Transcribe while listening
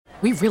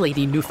We really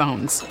need new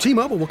phones.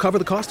 T-Mobile will cover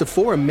the cost of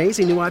 4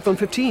 amazing new iPhone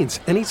 15s,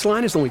 and each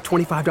line is only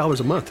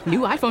 $25 a month. New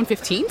iPhone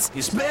 15s?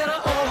 It's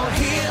better over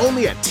here.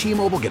 Only at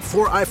T-Mobile, get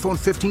 4 iPhone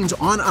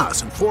 15s on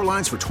us and 4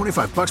 lines for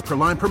 $25 per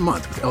line per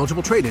month with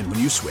eligible trade-in when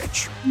you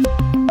switch.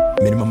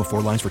 Minimum of 4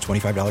 lines for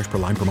 $25 per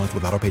line per month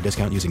with autopay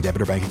discount using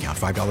debit or bank account.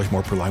 $5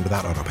 more per line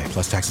without autopay,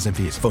 plus taxes and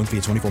fees. Phone fee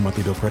at 24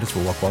 monthly bill credits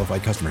for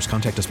well-qualified customers.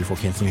 Contact us before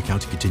canceling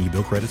account to continue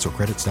bill credits or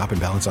credit stop and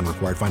balance on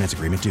required finance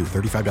agreement due.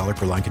 $35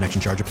 per line connection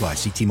charge applies.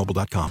 See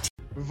T-Mobile.com.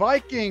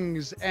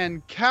 Vikings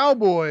and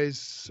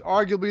Cowboys,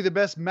 arguably the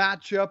best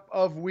matchup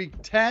of Week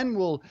 10.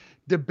 We'll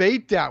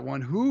debate that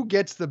one. Who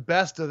gets the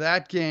best of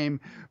that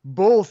game?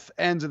 Both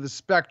ends of the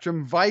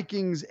spectrum.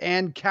 Vikings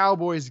and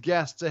Cowboys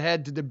guests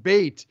ahead to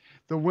debate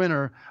the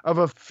winner of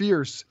a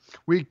fierce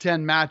Week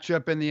 10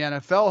 matchup in the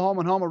NFL. Home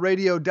and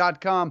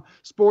HomeRadio.com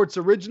sports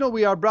original.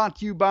 We are brought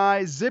to you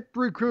by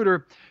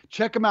ZipRecruiter.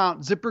 Check them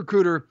out,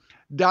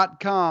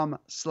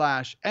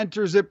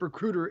 ZipRecruiter.com/enter.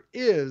 ZipRecruiter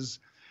is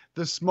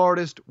the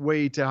smartest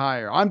way to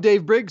hire. I'm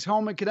Dave Briggs,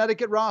 home in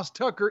Connecticut. Ross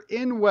Tucker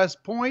in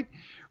West Point,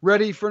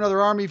 ready for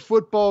another Army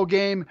football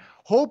game.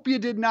 Hope you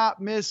did not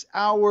miss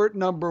our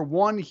number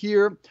one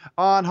here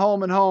on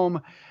Home and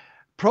Home.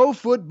 Pro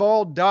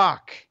Football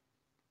Doc,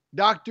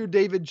 Dr.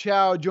 David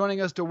Chow,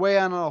 joining us to weigh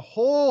in on a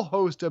whole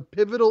host of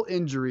pivotal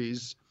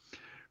injuries,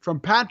 from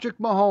Patrick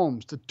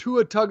Mahomes to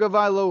Tua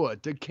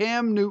Tagovailoa to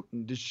Cam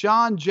Newton to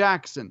Deshaun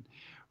Jackson.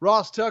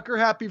 Ross Tucker,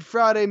 happy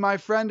Friday, my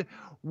friend.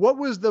 What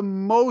was the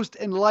most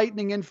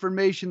enlightening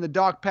information the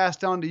doc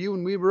passed on to you?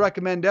 And we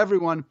recommend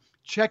everyone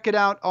check it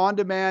out on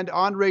demand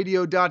on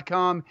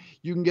radio.com.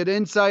 You can get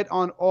insight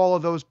on all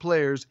of those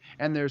players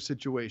and their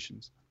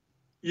situations.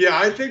 Yeah,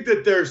 I think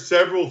that there's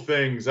several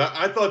things.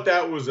 I thought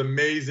that was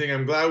amazing.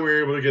 I'm glad we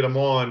were able to get him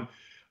on.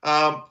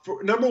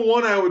 Number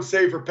one, I would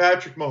say for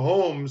Patrick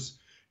Mahomes,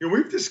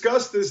 we've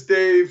discussed this,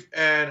 Dave,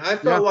 and I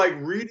felt like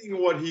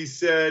reading what he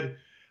said,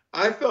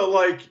 I felt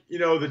like,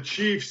 the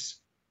Chiefs,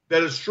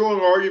 that a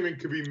strong argument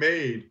could be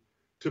made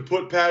to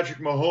put Patrick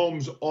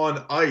Mahomes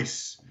on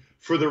ice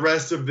for the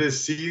rest of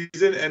this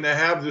season and to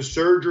have the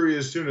surgery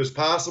as soon as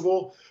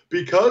possible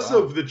because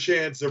of the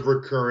chance of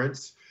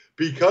recurrence,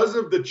 because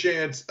of the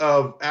chance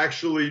of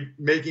actually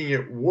making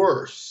it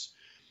worse.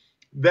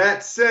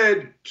 That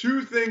said,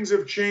 two things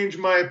have changed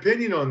my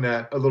opinion on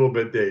that a little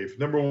bit, Dave.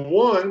 Number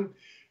one,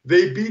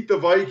 they beat the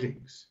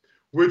Vikings,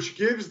 which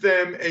gives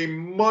them a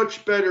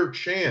much better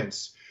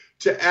chance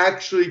to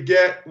actually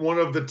get one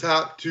of the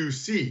top 2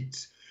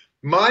 seeds.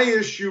 My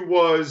issue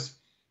was,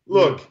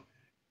 look,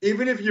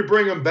 even if you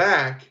bring them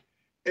back,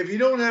 if you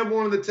don't have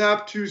one of the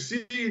top 2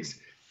 seeds,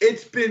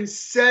 it's been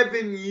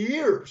 7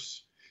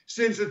 years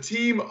since a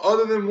team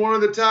other than one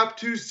of the top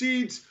 2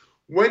 seeds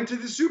went to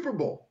the Super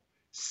Bowl.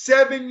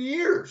 7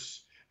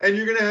 years. And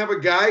you're going to have a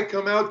guy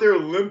come out there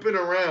limping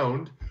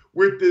around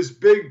with this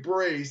big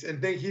brace and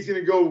think he's going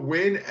to go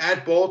win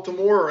at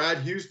Baltimore or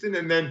at Houston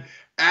and then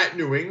at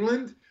New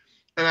England.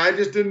 And I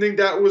just didn't think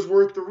that was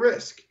worth the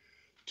risk.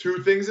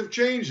 Two things have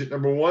changed it.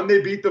 Number one,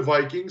 they beat the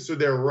Vikings, so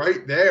they're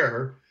right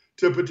there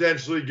to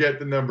potentially get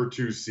the number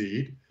 2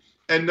 seed.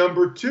 And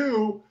number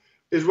two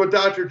is what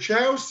Dr.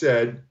 Chow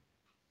said,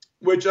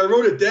 which I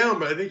wrote it down,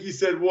 but I think he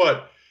said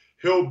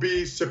he'll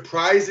be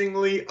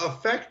surprisingly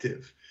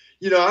effective.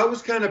 I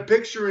was kind of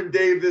picturing,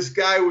 Dave, this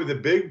guy with a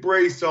big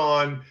brace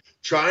on,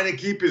 trying to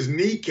keep his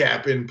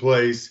kneecap in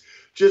place,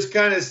 just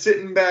kind of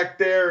sitting back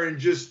there and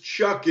just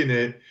chucking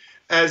it,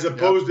 as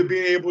opposed to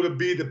being able to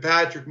be the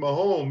Patrick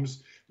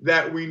Mahomes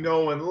that we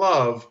know and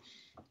love.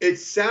 It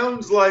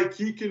sounds like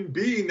he can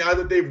be, now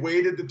that they've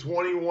waited the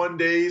 21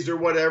 days or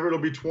whatever, it'll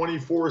be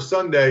 24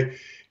 Sunday.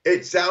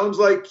 It sounds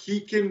like he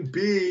can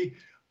be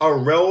a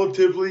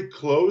relatively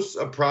close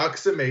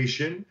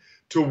approximation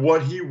to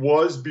what he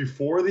was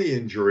before the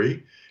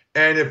injury.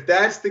 And if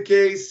that's the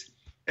case,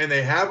 and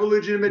they have a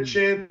legitimate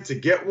chance to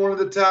get one of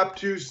the top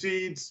 2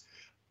 seeds,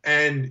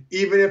 and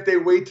even if they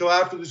wait till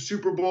after the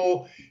Super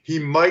Bowl, he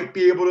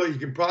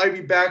can probably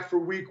be back for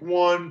Week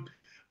 1.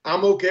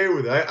 I'm okay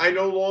with it. I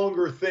no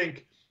longer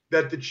think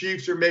that the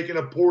Chiefs are making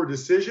a poor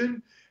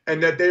decision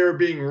and that they are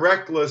being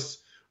reckless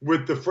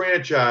with the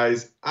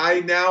franchise. I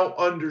now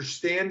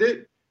understand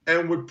it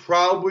and would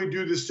probably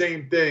do the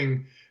same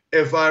thing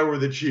if I were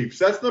the Chiefs.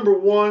 That's number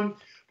one.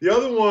 The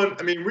other one,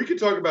 we could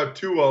talk about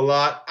Tua a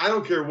lot. I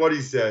don't care what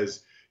he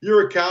says.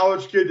 You're a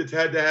college kid that's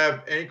had to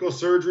have ankle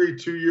surgery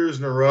 2 years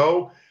in a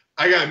row.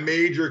 I got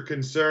major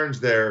concerns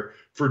there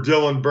for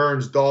Dylan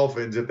Burns'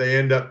 Dolphins if they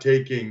end up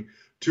taking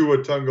Tua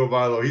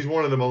Tagovailoa. He's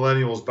one of the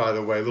millennials, by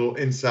the way, a little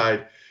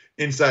inside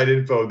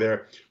info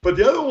there. But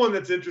the other one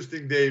that's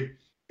interesting, Dave,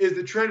 is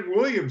the Trent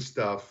Williams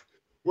stuff,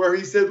 where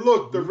he said,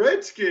 look, the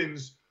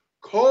Redskins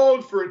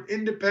called for an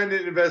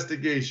independent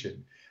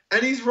investigation.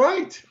 And he's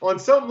right. On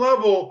some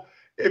level,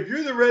 if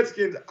you're the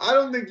Redskins, I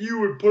don't think you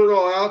would put it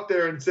all out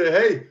there and say,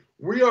 hey,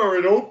 we are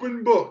an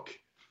open book.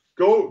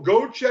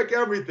 Go check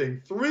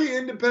everything. 3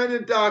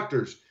 independent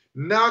doctors.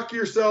 Knock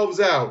yourselves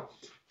out.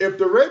 If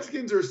the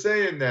Redskins are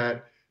saying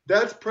that,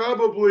 that's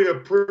probably a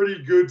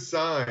pretty good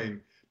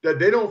sign that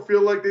they don't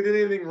feel like they did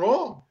anything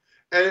wrong.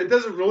 And it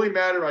doesn't really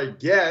matter, I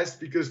guess,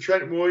 because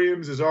Trent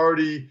Williams has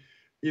already,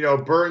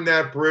 burned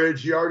that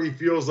bridge. He already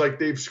feels like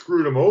they've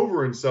screwed him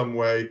over in some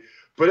way.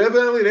 But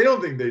evidently they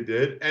don't think they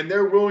did, and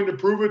they're willing to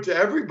prove it to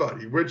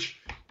everybody,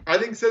 which I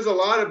think says a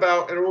lot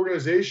about an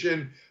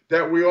organization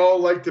that we all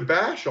like to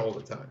bash all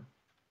the time.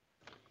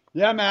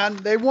 Yeah, man.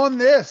 They won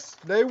this.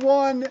 They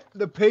won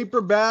the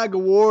paper bag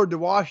award. The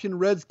Washington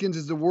Redskins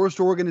is the worst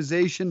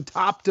organization,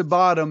 top to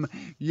bottom,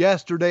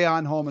 yesterday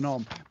on Home and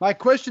Home. My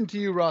question to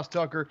you, Ross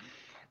Tucker,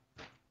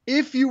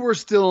 if you were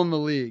still in the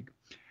league,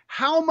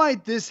 how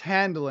might this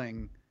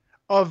handling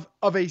of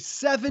a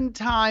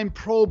 7-time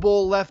Pro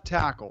Bowl left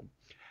tackle,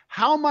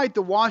 how might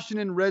the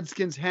Washington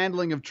Redskins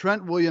handling of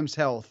Trent Williams'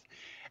 health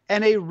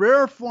and a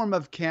rare form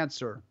of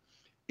cancer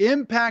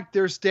impact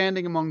their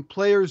standing among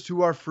players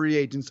who are free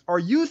agents? Are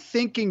you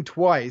thinking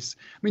twice?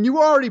 I mean, you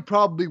already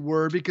probably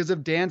were because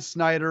of Dan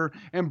Snyder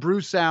and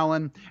Bruce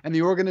Allen, and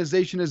the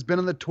organization has been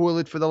on the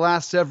toilet for the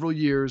last several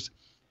years.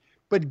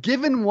 But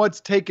given what's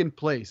taken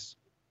place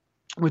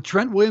with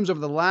Trent Williams over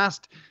the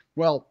last,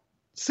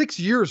 6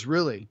 years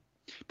really,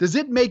 does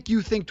it make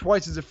you think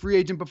twice as a free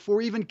agent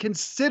before even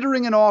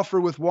considering an offer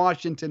with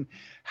Washington?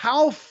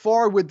 How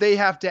far would they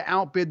have to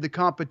outbid the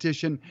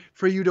competition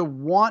for you to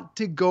want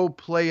to go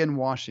play in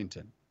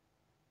Washington?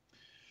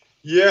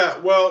 Yeah,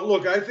 well,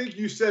 look, I think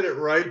you said it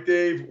right,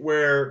 Dave,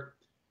 where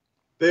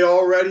they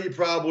already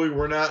probably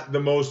were not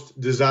the most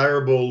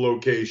desirable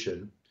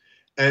location.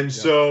 And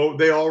so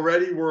they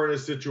already were in a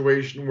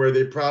situation where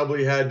they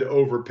probably had to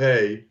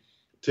overpay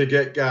to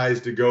get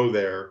guys to go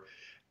there.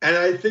 And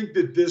I think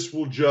that this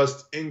will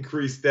just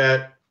increase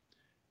that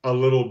a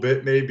little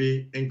bit,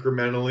 maybe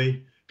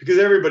incrementally, because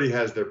everybody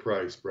has their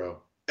price,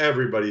 bro.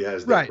 Everybody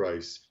has their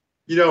price.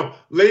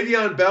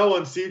 Le'Veon Bell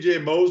and C.J.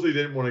 Mosley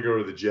didn't want to go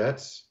to the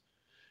Jets.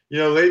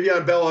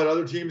 Le'Veon Bell had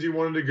other teams he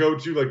wanted to go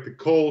to, like the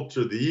Colts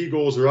or the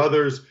Eagles or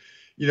others.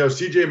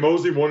 C.J.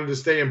 Mosley wanted to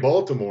stay in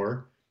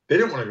Baltimore. They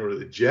didn't want to go to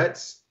the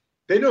Jets.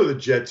 They know the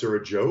Jets are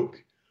a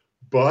joke,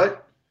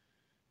 but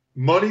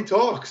money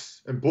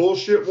talks and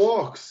bullshit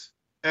walks.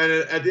 And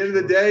at the end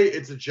of the day,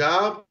 it's a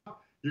job.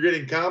 You're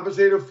getting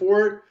compensated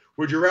for it.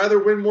 Would you rather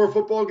win more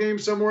football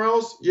games somewhere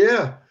else?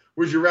 Yeah.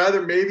 Would you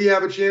rather maybe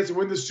have a chance to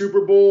win the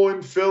Super Bowl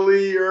in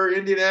Philly or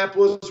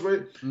Indianapolis?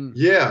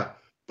 Yeah.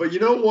 But you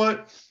know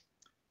what?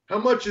 How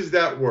much is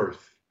that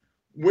worth?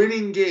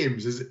 Winning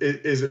games,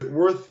 is it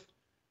worth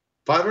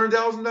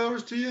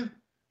 $500,000 to you?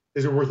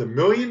 Is it worth $1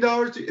 million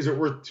to you? Is it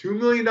worth $2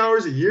 million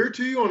a year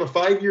to you on a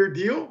 5-year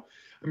deal?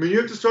 I mean,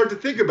 you have to start to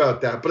think about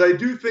that. But I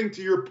do think,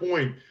 to your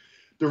point,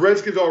 the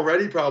Redskins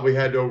already probably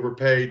had to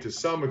overpay to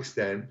some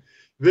extent.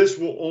 This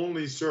will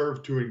only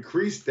serve to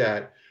increase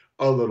that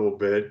a little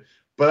bit.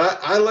 But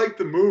I like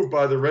the move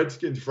by the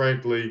Redskins,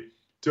 frankly,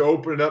 to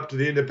open it up to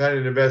the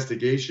independent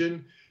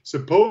investigation.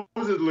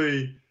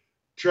 Supposedly,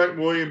 Trent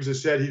Williams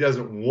has said he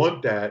doesn't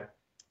want that.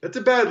 That's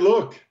a bad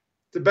look.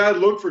 It's a bad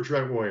look for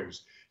Trent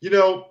Williams.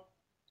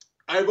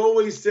 I've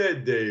always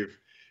said, Dave,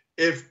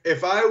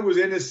 if I was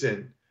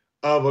innocent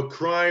of a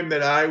crime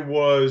that I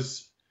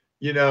was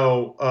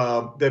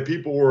that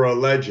people were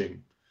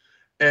alleging,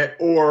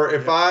 or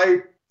if I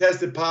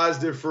tested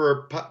positive for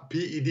a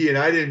PED and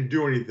I didn't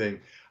do anything,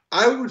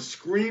 I would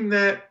scream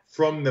that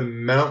from the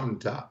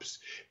mountaintops.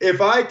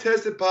 If I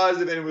tested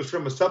positive and it was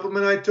from a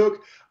supplement I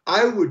took,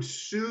 I would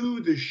sue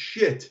the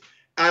shit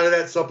out of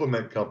that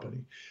supplement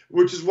company,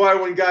 which is why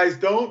when guys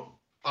don't,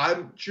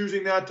 I'm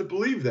choosing not to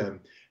believe them.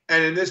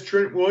 And in this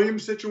Trent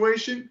Williams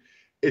situation,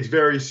 it's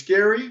very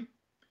scary.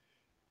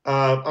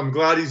 I'm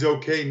glad he's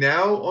okay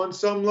now on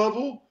some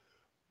level,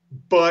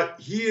 but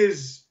he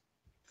is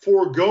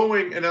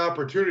foregoing an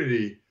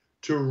opportunity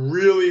to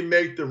really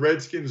make the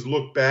Redskins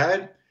look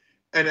bad.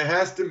 And it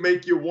has to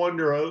make you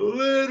wonder a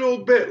little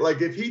bit,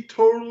 like if he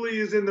totally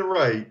is in the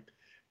right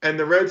and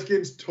the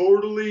Redskins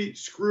totally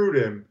screwed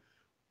him,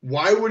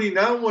 why would he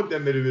not want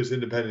them to do this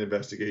independent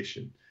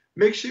investigation?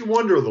 Makes you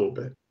wonder a little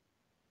bit.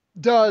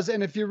 Does,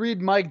 and if you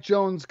read Mike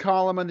Jones'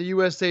 column on the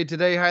USA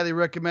Today, highly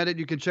recommend it.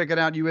 You can check it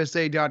out,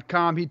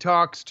 USA.com. He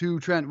talks to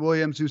Trent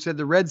Williams, who said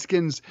the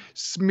Redskins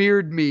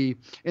smeared me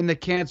in the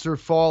cancer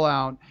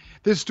fallout.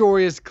 This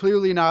story is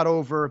clearly not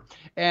over,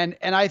 and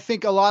I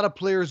think a lot of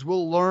players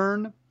will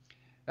learn,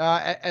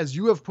 as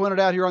you have pointed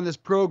out here on this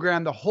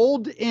program, the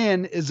hold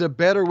in is a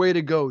better way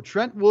to go.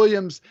 Trent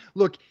Williams,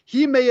 look,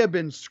 he may have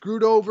been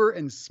screwed over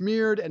and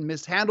smeared and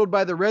mishandled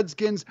by the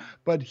Redskins,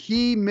 but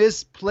he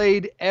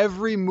misplayed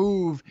every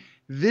move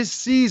this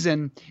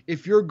season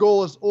if your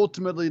goal is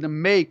ultimately to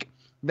make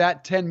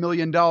that $10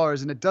 million.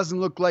 And it doesn't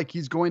look like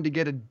he's going to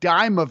get a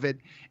dime of it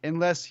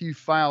unless he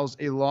files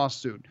a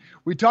lawsuit.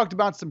 We talked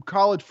about some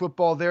college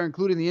football there,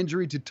 including the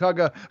injury to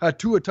Tua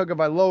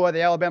Tagovailoa,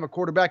 the Alabama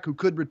quarterback who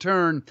could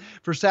return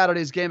for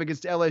Saturday's game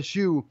against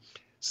LSU.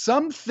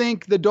 Some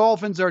think the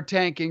Dolphins are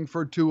tanking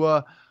for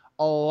Tua.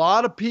 A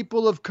lot of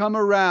people have come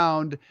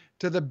around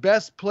to the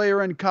best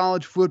player in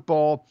college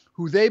football,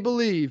 who they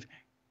believe,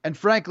 and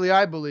frankly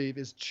I believe,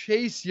 is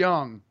Chase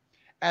Young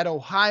at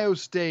Ohio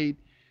State.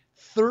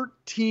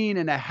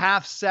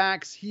 13.5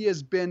 sacks. He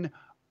has been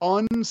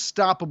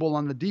unstoppable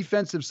on the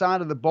defensive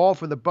side of the ball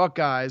for the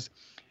Buckeyes.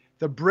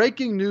 The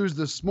breaking news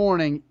this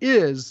morning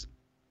is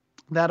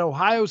that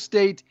Ohio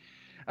State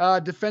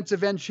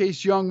defensive end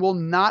Chase Young will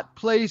not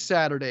play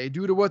Saturday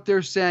due to what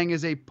they're saying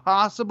is a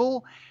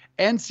possible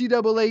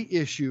NCAA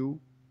issue,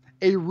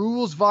 a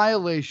rules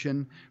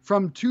violation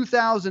from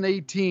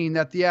 2018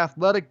 that the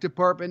athletic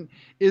department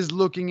is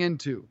looking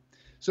into.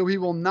 So he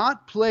will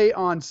not play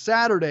on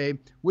Saturday,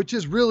 which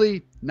is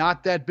really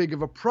not that big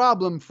of a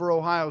problem for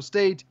Ohio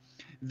State.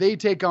 They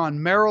take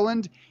on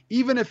Maryland.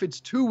 Even if it's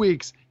 2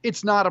 weeks,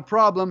 it's not a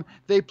problem.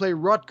 They play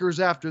Rutgers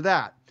after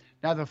that.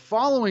 Now, the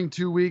following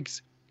 2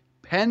 weeks,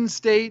 Penn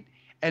State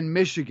and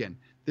Michigan.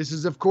 This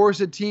is, of course,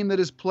 a team that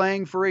is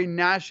playing for a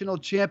national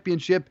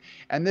championship,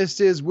 and this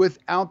is,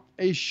 without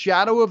a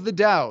shadow of the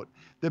doubt,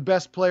 the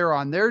best player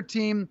on their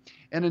team,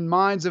 and in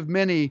minds of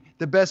many,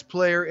 the best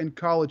player in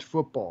college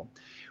football.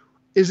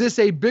 Is this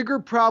a bigger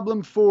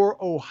problem for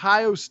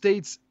Ohio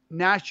State's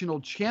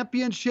national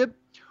championship?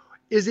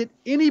 Is it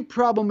any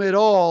problem at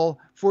all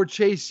for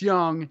Chase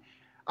Young?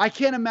 I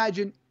can't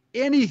imagine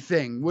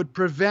anything would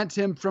prevent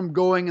him from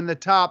going in the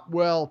top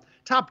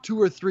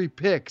 2 or 3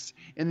 picks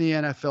in the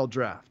NFL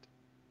draft.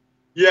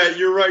 Yeah,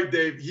 you're right,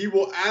 Dave. He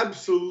will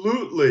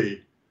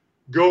absolutely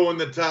go in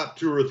the top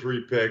 2 or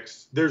 3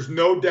 picks. There's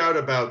no doubt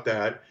about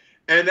that.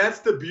 And that's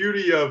the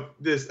beauty of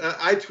this.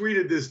 I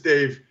tweeted this,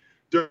 Dave,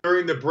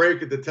 during the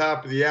break at the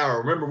top of the hour.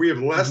 Remember, we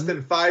have less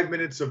than 5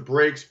 minutes of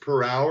breaks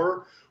per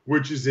hour,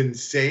 which is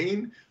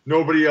insane.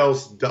 Nobody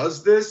else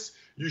does this.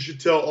 You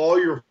should tell all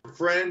your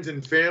friends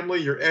and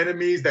family, your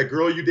enemies, that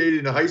girl you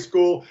dated in high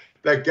school,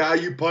 that guy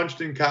you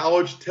punched in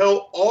college.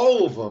 Tell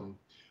all of them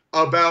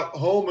about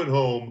Home and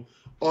Home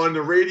on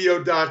the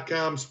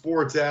radio.com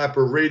sports app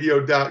or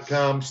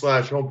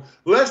radio.com/home.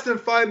 Less than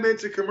 5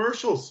 minutes of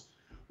commercials.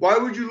 Why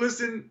would you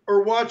listen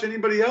or watch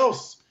anybody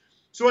else?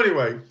 So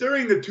anyway,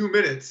 during the 2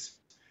 minutes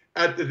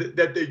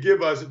that they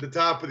give us at the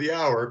top of the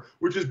hour,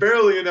 which is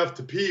barely enough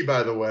to pee,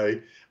 by the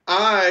way,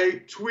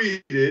 I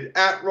tweeted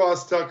at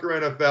Ross Tucker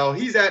NFL.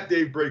 He's at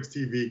Dave Briggs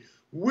TV.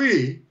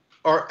 We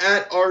are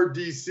at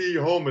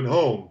RDC Home and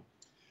Home.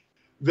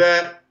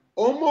 That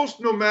almost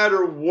no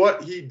matter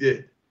what he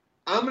did,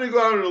 I'm going to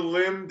go out on a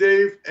limb,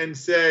 Dave, and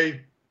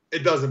say it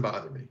doesn't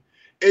bother me.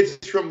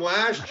 It's from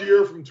last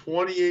year, from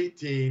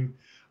 2018.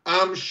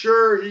 I'm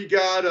sure he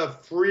got a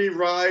free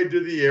ride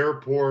to the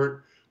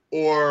airport,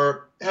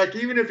 or heck,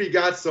 even if he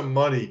got some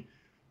money,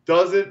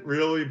 doesn't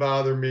really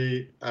bother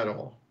me at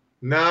all.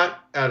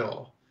 Not at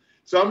all.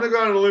 So I'm going to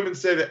go out on a limb and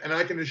say that, and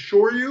I can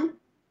assure you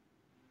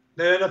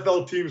that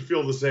NFL teams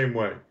feel the same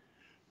way.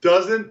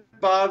 Doesn't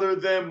bother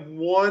them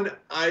one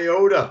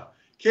iota.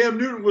 Cam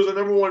Newton was the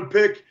number 1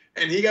 pick,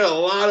 and he got a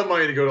lot of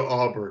money to go to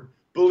Auburn.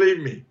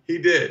 Believe me, he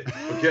did.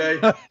 Okay?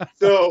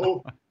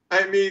 So,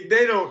 I mean,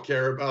 they don't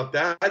care about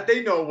that.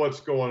 They know what's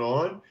going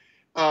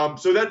on.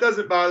 So that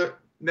doesn't bother.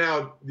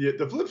 Now,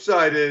 the flip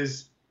side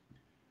is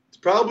it's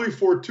probably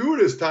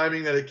fortuitous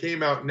timing that it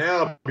came out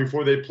now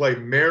before they play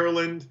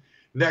Maryland.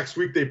 Next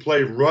week they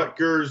play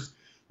Rutgers.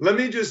 Let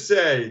me just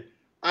say,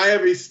 I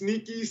have a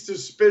sneaky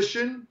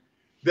suspicion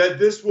that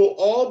this will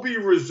all be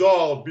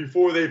resolved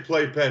before they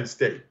play Penn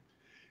State.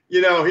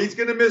 You know, he's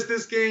going to miss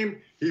this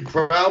game. He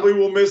probably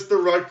will miss the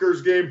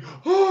Rutgers game.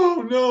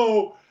 Oh,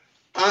 no.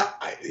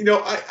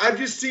 I've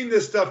just seen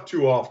this stuff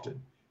too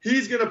often.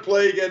 He's going to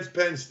play against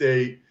Penn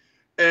State,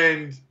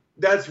 and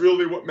that's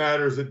really what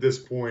matters at this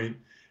point.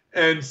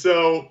 And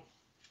so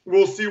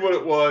we'll see what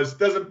it was.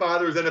 Doesn't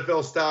bother his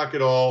NFL stock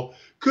at all.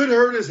 Could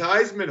hurt his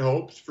Heisman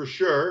hopes for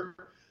sure.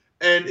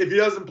 And if he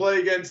doesn't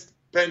play against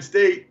Penn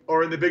State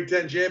or in the Big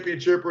Ten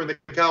Championship or in the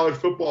college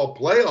football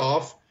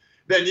playoff,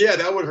 then yeah,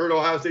 that would hurt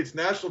Ohio State's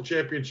national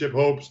championship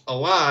hopes a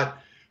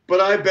lot.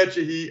 But I bet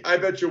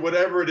you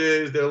whatever it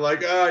is, they're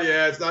like, oh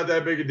yeah, it's not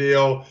that big a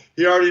deal.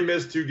 He already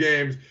missed 2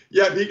 games.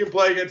 Yeah, he can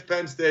play against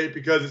Penn State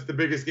because it's the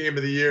biggest game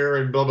of the year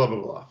and blah, blah,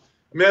 blah, blah.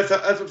 I mean,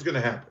 that's what's going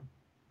to happen.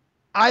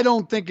 I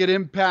don't think it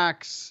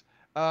impacts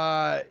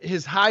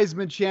his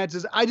Heisman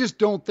chances. I just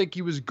don't think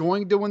he was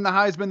going to win the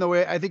Heisman, the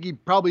way I think he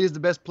probably is the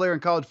best player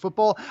in college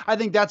football. I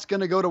think that's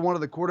going to go to one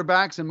of the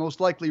quarterbacks, and most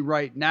likely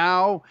right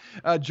now,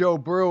 Joe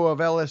Burrow of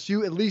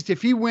LSU. At least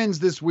if he wins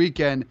this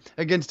weekend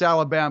against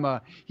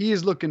Alabama, he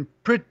is looking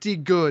pretty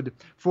good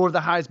for the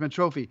Heisman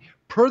Trophy.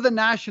 Per the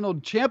national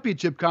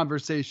championship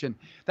conversation,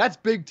 that's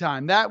big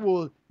time. That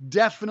will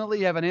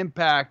definitely have an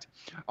impact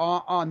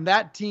on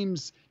that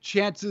team's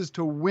chances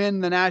to win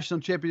the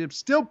national championship.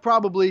 Still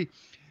probably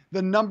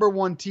the number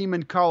 1 team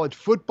in college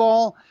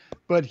football,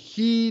 but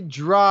he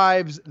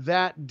drives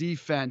that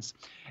defense.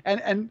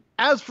 And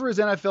as for his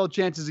NFL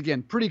chances,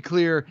 again, pretty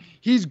clear.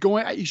 He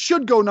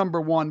should go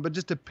number 1, but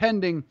just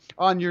depending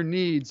on your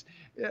needs,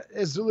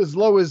 as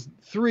low as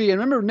 3.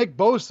 And remember Nick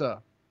Bosa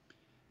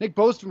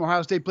from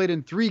Ohio State played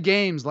in 3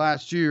 games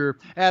last year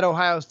at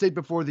Ohio State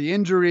before the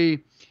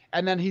injury.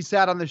 And then he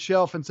sat on the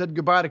shelf and said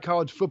goodbye to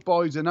college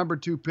football. He's a number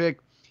 2 pick.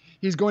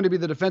 He's going to be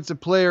the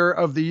defensive player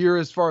of the year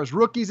as far as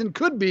rookies, and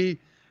could be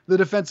the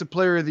defensive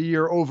player of the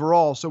year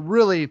overall. So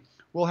really,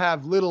 will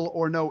have little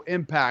or no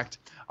impact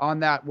on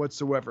that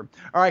whatsoever.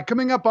 All right,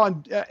 coming up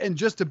on in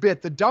just a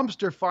bit, the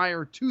Dumpster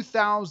Fire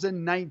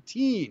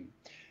 2019.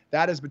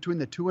 That is between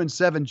the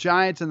 2-7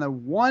 Giants and the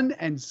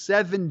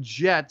 1-7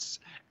 Jets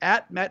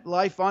at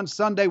MetLife on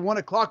Sunday, 1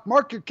 o'clock.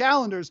 Mark your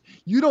calendars.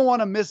 You don't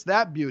want to miss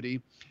that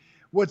beauty.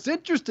 What's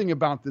interesting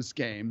about this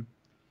game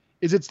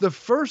is it's the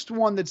first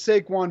one that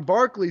Saquon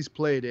Barkley's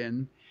played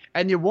in,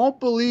 and you won't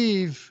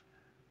believe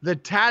the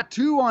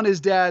tattoo on his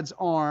dad's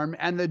arm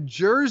and the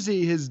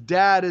jersey his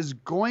dad is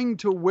going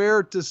to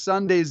wear to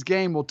Sunday's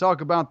game. We'll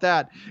talk about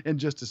that in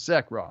just a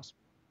sec, Ross.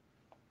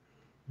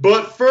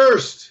 But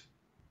first,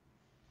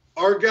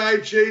 our guy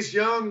Chase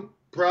Young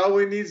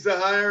probably needs to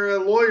hire a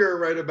lawyer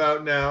right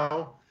about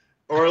now,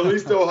 or at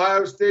least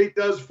Ohio State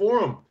does for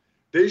him.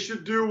 They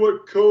should do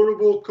what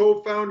Codable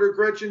co-founder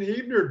Gretchen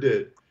Hebner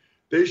did.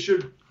 They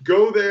should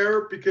go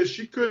there because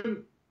she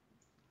couldn't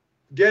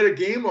get a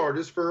game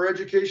artist for her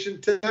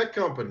education tech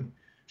company.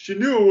 She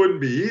knew it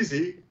wouldn't be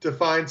easy to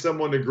find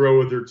someone to grow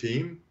with her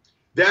team.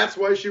 That's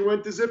why she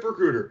went to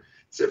ZipRecruiter.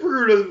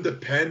 ZipRecruiter doesn't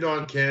depend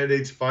on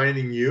candidates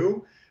finding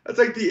you. That's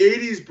like the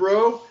 80s,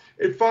 bro.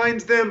 It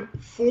finds them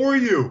for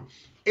you.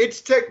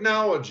 Its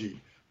technology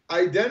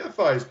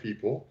identifies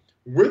people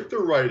with the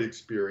right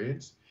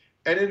experience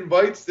and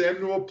invites them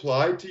to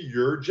apply to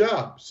your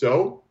job.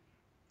 So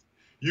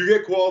you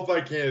get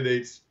qualified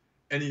candidates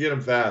and you get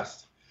them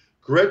fast.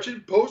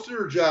 Gretchen posted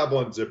her job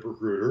on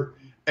ZipRecruiter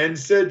and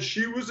said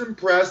she was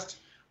impressed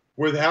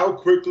with how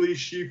quickly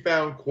she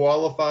found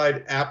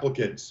qualified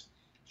applicants.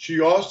 She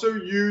also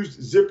used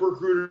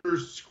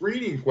ZipRecruiter's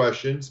screening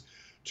questions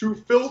to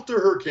filter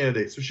her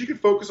candidates so she could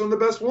focus on the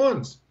best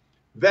ones.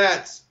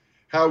 That's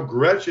how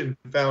Gretchen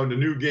found a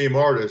new game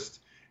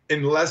artist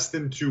in less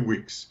than 2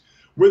 weeks.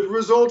 With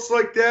results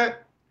like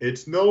that,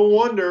 it's no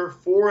wonder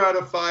 4 out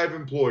of 5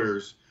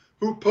 employers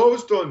who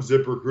post on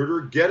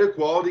ZipRecruiter get a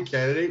quality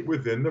candidate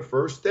within the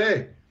first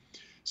day.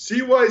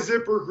 See why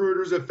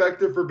ZipRecruiter is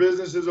effective for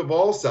businesses of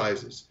all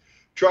sizes.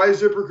 Try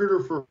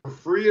ZipRecruiter for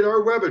free at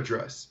our web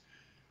address,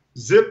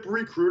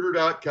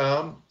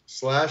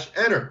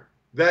 ZipRecruiter.com/enter.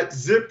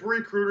 That's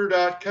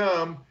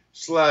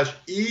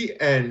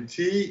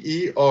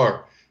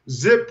ZipRecruiter.com/ENTER.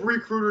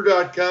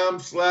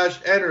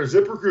 ZipRecruiter.com/enter.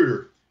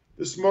 ZipRecruiter,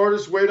 the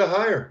smartest way to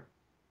hire.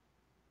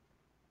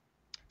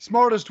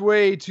 Smartest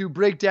way to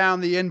break down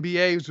the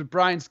NBA is with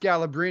Brian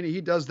Scalabrine. He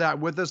does that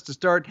with us to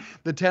start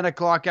the 10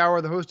 o'clock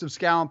hour. The host of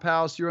Scal and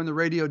Pals here on the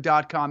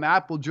radio.com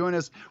app will join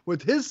us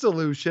with his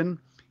solution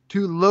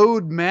to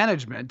load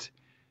management.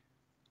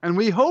 And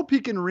we hope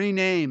he can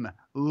rename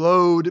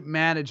load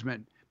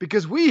management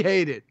because we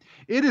hate it.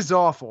 It is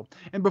awful.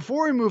 And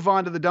before we move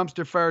on to the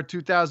Dumpster Fire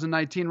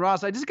 2019,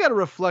 Ross, I just got to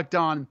reflect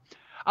on,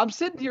 I'm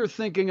sitting here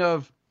thinking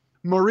of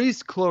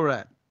Maurice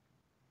Clarett.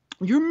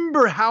 You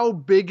remember how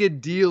big a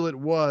deal it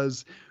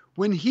was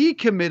when he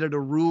committed a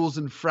rules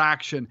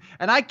infraction?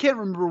 And I can't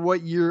remember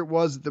what year it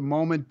was at the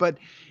moment, but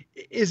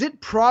is it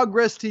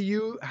progress to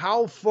you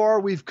how far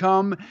we've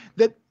come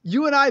that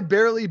you and I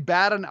barely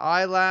bat an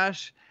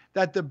eyelash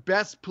that the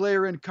best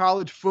player in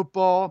college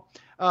football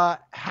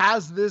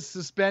has this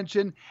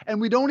suspension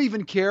and we don't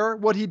even care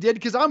what he did?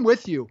 Because I'm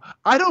with you.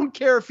 I don't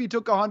care if he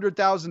took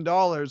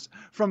 $100,000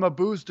 from a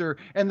booster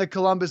in the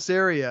Columbus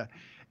area.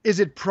 Is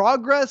it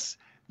progress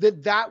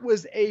that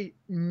was a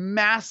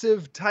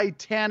massive,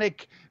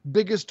 titanic,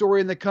 biggest story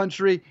in the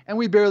country, and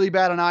we barely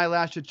bat an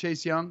eyelash at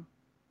Chase Young?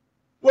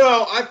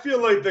 Well, I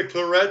feel like the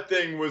Clarett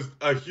thing was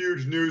a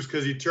huge news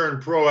because he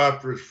turned pro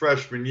after his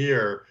freshman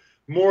year,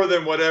 more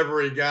than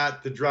whatever he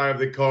got to drive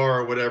the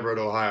car or whatever at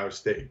Ohio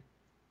State.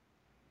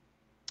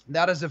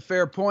 That is a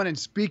fair point. And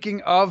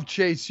speaking of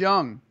Chase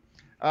Young,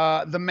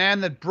 the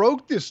man that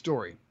broke this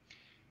story,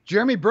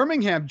 Jeremy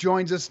Birmingham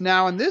joins us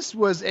now, and this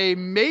was a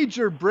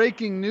major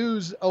breaking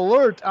news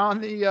alert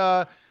on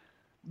the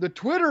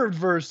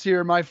Twitterverse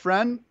here, my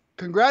friend.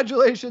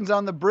 Congratulations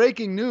on the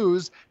breaking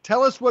news.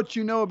 Tell us what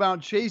you know about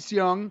Chase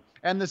Young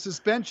and the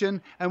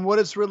suspension and what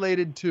it's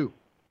related to.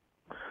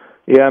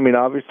 Yeah, I mean,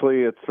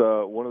 obviously it's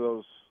one of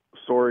those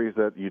stories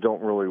that you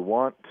don't really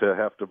want to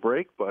have to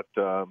break, but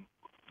the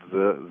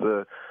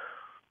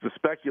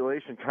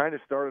speculation kind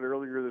of started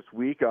earlier this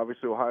week.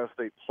 Obviously, Ohio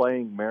State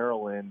playing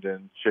Maryland,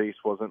 and Chase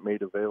wasn't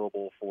made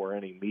available for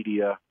any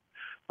media.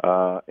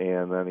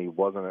 And then he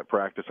wasn't at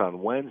practice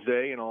on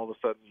Wednesday, and all of a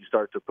sudden you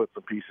start to put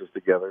some pieces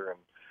together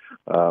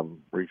and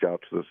reach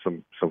out to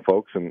some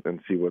folks and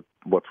see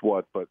what's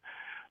what. But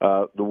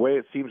the way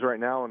it seems right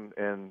now,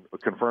 and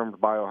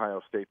confirmed by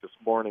Ohio State this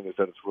morning, is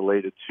that it's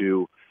related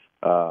to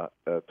a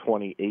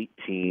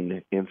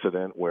 2018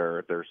 incident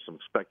where there's some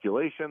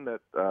speculation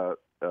that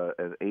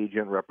an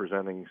agent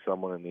representing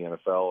someone in the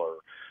NFL or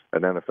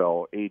an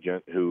NFL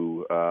agent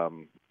who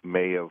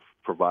may have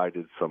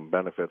provided some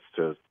benefits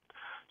to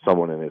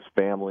someone in his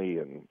family,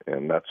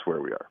 and that's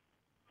where we are.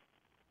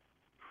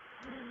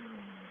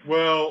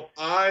 Well,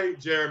 I,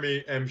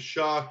 Jeremy, am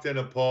shocked and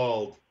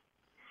appalled.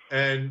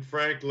 And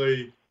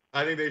frankly,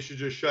 I think they should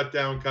just shut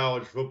down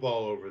college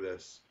football over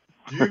this.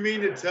 Do you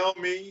mean to tell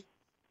me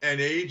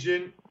an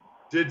agent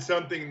did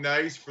something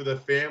nice for the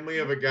family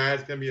of a guy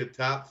that's going to be a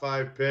top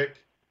 5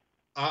 pick.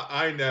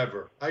 I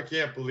never. I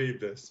can't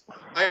believe this.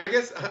 I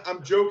guess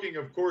I'm joking,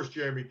 of course,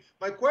 Jeremy.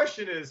 My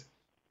question is,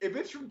 if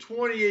it's from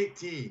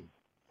 2018,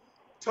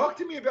 talk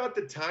to me about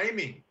the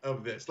timing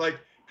of this. Like,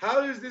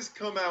 how does this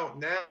come out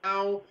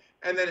now?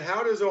 And then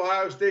how does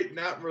Ohio State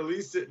not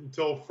release it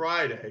until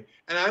Friday?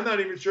 And I'm not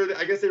even sure that,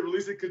 I guess they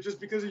released it just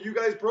because of you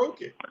guys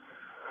broke it.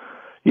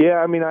 Yeah,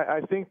 I mean,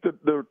 I think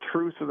that the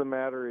truth of the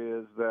matter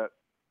is that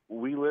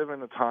we live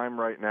in a time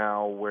right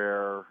now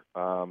where,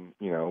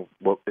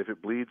 well, if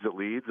it bleeds, it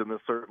leads, and this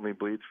certainly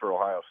bleeds for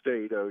Ohio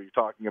State. You're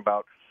talking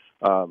about,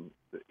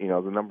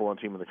 the number one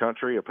team in the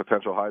country, a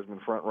potential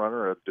Heisman front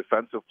runner, a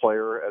defensive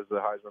player as the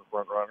Heisman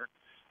front runner,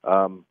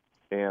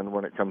 and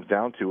when it comes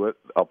down to it,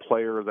 a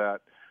player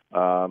that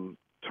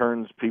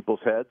turns people's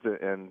heads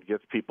and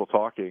gets people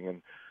talking.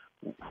 And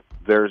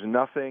there's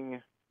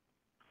nothing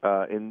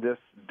in this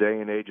day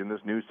and age, in this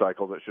news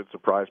cycle, that should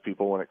surprise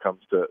people when it comes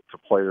to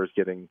players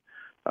getting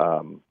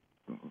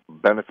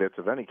benefits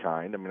of any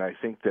kind. I mean, I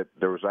think that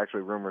there was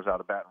actually rumors out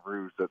of Baton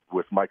Rouge that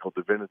with Michael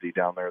Divinity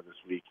down there this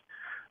week,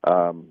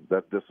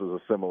 that this was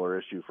a similar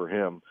issue for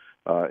him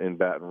in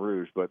Baton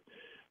Rouge. But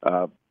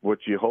what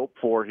you hope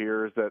for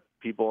here is that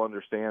people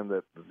understand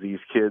that these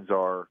kids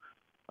are,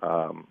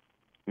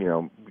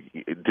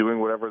 doing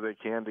whatever they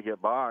can to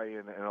get by.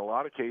 And in a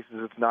lot of cases,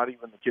 it's not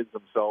even the kids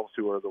themselves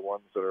who are the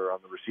ones that are on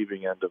the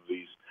receiving end of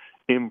these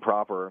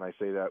improper, and I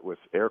say that with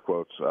air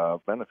quotes,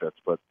 benefits.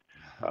 But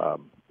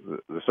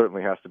there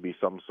certainly has to be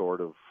some sort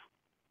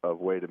of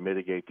way to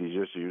mitigate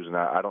these issues. And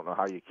I don't know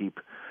how you keep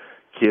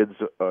kids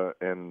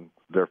and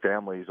their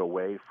families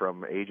away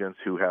from agents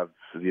who have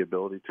the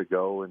ability to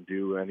go and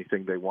do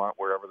anything they want,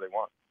 wherever they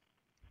want.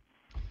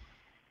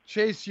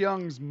 Chase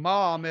Young's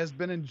mom has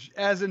been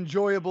as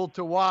enjoyable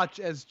to watch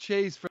as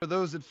Chase for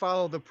those that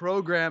follow the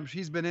program.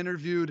 She's been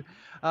interviewed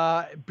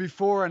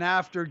before and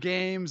after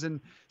games and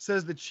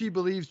says that she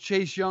believes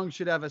Chase Young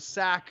should have a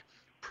sack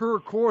per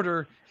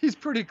quarter. He's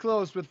pretty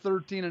close with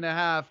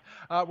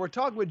 13.5. We're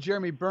talking with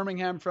Jeremy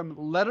Birmingham from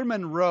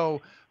Letterman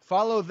Row.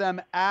 Follow them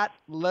at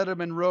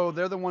Letterman Row.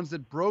 They're the ones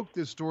that broke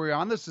this story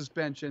on the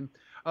suspension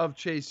of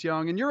Chase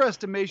Young. In your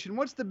estimation,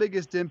 what's the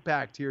biggest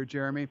impact here,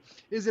 Jeremy?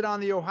 Is it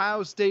on the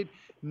Ohio State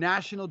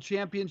national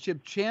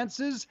championship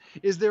chances?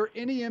 Is there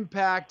any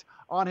impact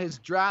on his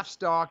draft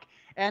stock?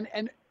 And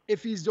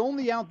if he's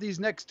only out these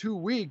next 2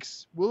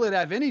 weeks, will it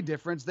have any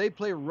difference? They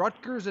play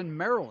Rutgers and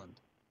Maryland.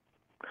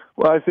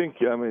 Well, I think,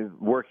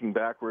 working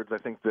backwards, I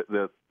think that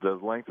the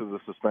length of the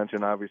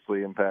suspension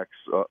obviously impacts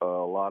a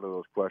lot of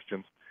those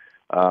questions.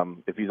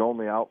 If he's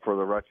only out for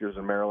the Rutgers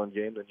and Maryland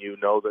game, then you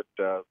know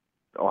that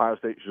Ohio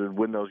State should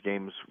win those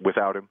games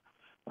without him.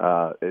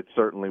 It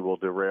certainly will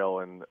derail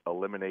and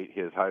eliminate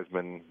his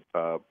Heisman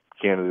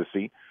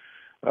candidacy.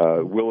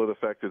 Will it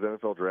affect his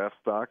NFL draft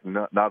stock?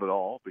 Not at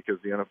all, because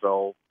the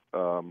NFL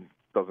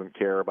doesn't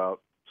care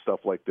about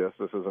stuff like this.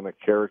 This isn't a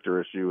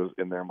character issue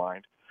in their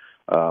mind.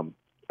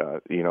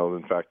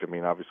 In fact,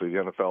 obviously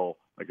the NFL,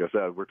 like I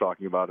said, we're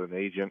talking about an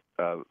agent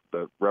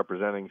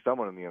representing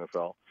someone in the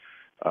NFL.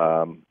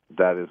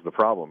 That is the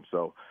problem.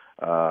 So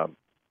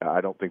I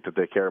don't think that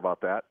they care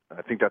about that.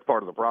 I think that's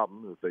part of the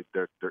problem. Is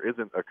there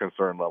isn't a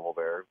concern level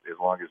there as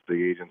long as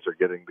the agents are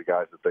getting the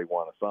guys that they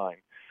want to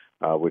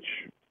sign, which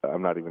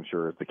I'm not even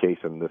sure is the case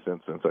in this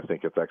instance. I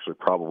think it's actually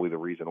probably the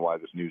reason why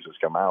this news has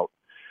come out,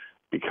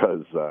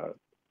 because I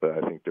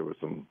think there was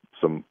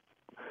some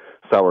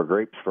sour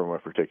grapes from a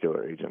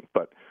particular agent.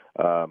 But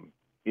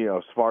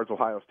as far as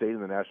Ohio State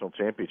in the national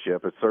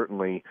championship, it's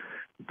certainly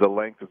the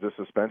length of this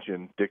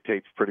suspension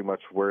dictates pretty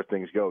much where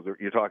things go.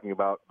 You're talking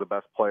about the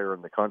best player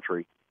in the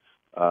country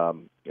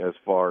as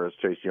far as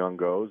Chase Young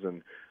goes,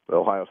 and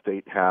Ohio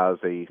State has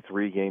a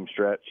 3-game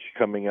stretch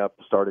coming up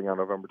starting on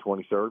November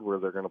 23rd where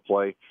they're going to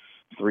play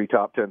 3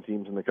 top 10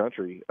 teams in the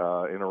country in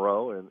a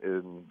row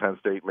in Penn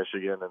State,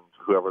 Michigan, and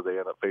whoever they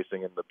end up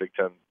facing in the Big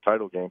Ten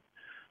title game.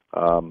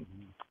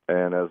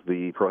 And as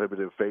the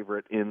prohibitive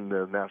favorite in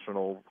the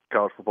National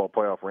College Football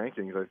Playoff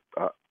rankings,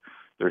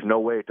 there's no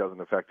way it doesn't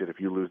affect it if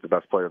you lose the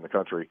best player in the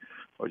country.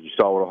 You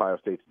saw what Ohio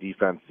State's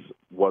defense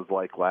was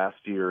like last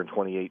year in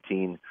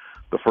 2018,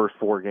 the first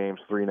 4 games,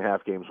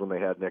 3.5 games when they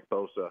had Nick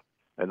Bosa,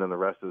 and then the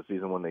rest of the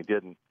season when they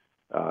didn't.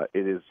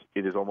 It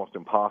is almost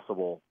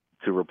impossible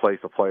to replace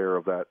a player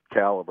of that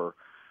caliber.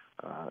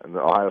 And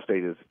Ohio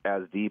State is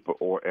as deep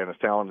and as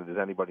talented as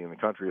anybody in the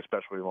country,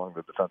 especially along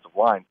the defensive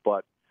line.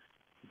 But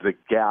the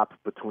gap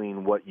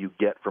between what you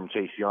get from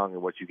Chase Young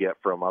and what you get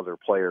from other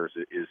players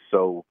is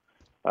so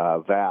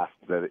vast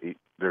that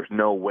there's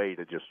no way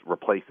to just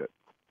replace it.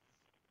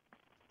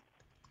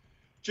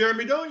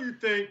 Jeremy, don't you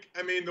think,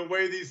 the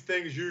way these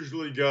things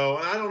usually go,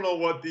 and I don't know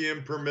what the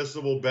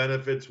impermissible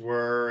benefits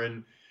were,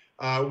 and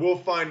we'll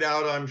find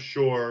out, I'm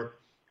sure,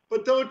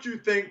 but don't you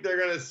think they're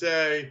going to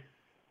say,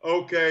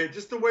 okay,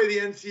 just the way the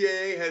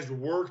NCAA has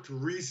worked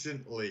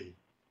recently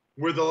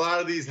with a lot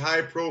of these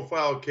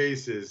high-profile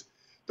cases,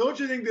 don't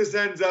you think this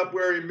ends up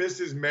where he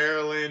misses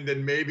Maryland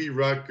and maybe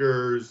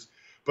Rutgers,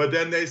 but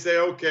then they say,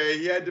 okay,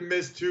 he had to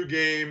miss 2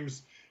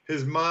 games.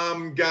 His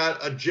mom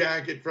got a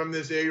jacket from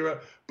this era,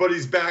 but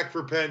he's back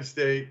for Penn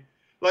State.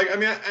 Like, I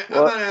mean,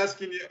 I'm not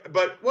asking you,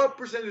 but what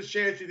percentage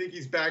chance do you think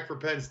he's back for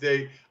Penn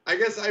State? I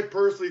guess I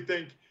personally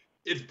think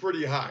it's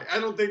pretty high. I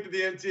don't think that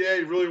the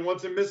NCAA really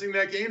wants him missing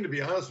that game, to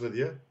be honest with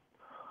you.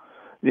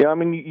 Yeah, I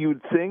mean,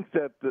 you'd think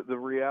that the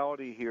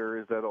reality here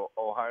is that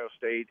Ohio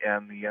State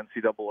and the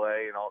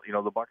NCAA and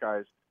all, the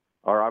Buckeyes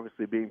are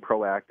obviously being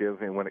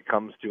proactive. And when it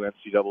comes to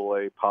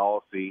NCAA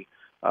policy,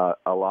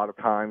 a lot of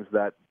times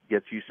that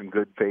gets you some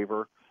good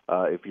favor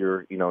if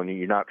you're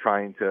not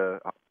trying to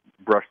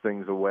brush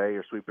things away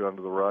or sweep it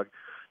under the rug.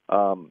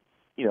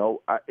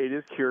 It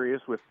is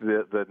curious with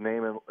the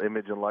name and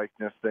image and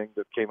likeness thing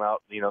that came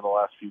out, the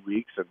last few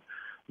weeks, and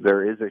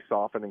there is a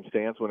softening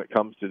stance when it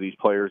comes to these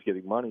players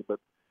getting money. But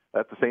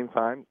at the same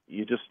time,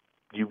 you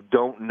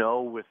don't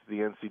know with the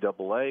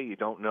NCAA, you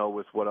don't know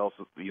with what else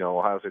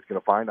Ohio State's going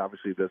to find.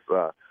 Obviously,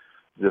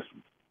 this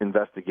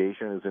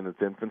investigation is in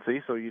its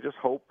infancy, so you just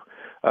hope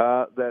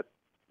that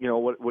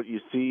what you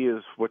see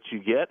is what you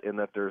get, and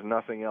that there's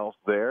nothing else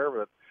there.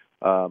 But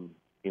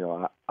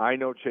I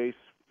know Chase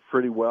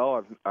pretty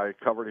well. I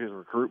covered his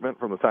recruitment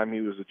from the time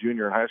he was a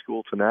junior in high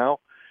school to now.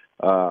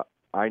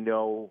 I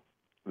know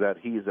that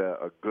he's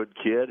a good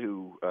kid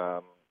who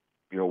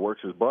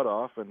works his butt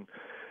off, and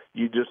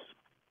you just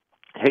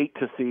hate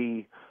to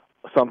see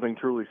something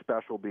truly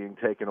special being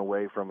taken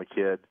away from a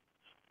kid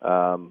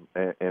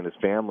and his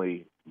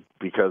family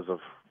because of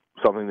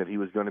something that he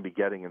was going to be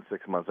getting in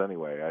 6 months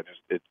anyway.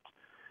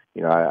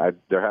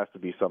 There has to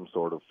be some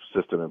sort of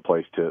system in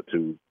place to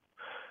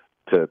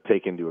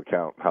take into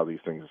account how these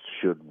things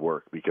should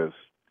work, because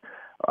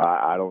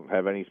I don't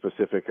have any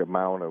specific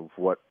amount of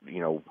what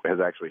has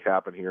actually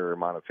happened here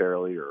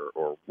monetarily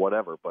or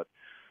whatever. But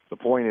the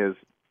point is,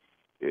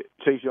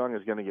 Chase Young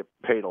is going to get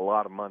paid a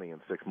lot of money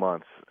in 6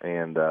 months,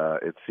 and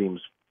it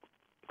seems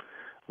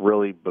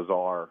really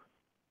bizarre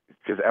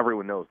because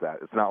everyone knows that.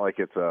 It's not like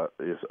it's a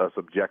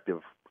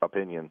subjective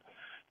opinion.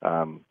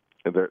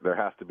 There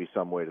has to be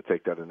some way to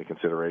take that into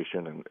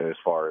consideration, and as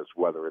far as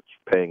whether it's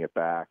paying it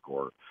back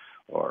or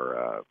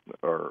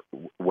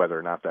whether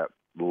or not that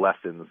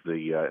lessens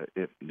the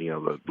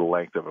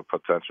length of a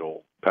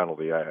potential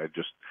penalty. I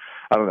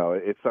don't know.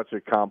 It's such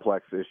a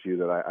complex issue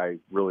that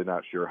I'm really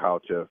not sure how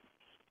the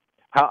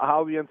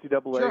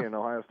NCAA and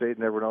Ohio State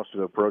and everyone else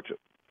should approach it.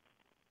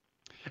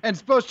 And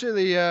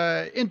especially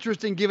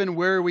interesting given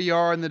where we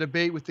are in the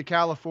debate with the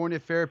California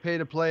Fair Pay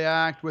to Play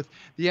Act, with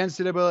the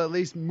NCAA at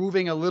least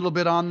moving a little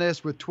bit on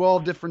this, with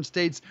 12 different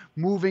states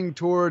moving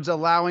towards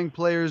allowing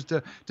players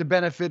to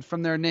benefit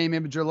from their name,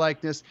 image, or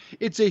likeness.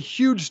 It's a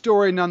huge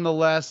story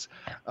nonetheless.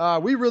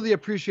 We really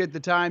appreciate the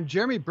time.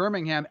 Jeremy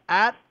Birmingham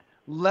at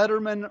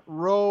Letterman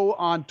Row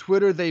on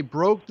Twitter. They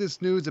broke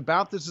this news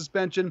about the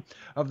suspension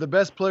of the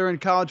best player in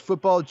college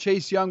football.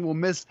 Chase Young will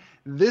miss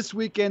this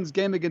weekend's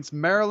game against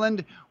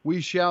Maryland.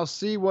 We shall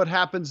see what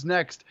happens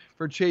next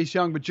for Chase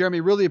Young. But Jeremy,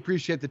 really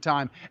appreciate the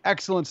time.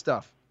 Excellent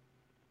stuff.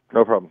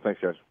 No problem. Thanks,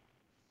 guys.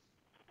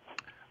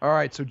 All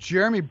right, so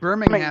Jeremy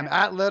Birmingham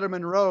at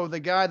Letterman Row,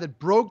 the guy that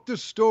broke the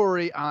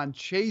story on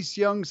Chase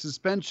Young's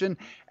suspension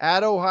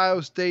at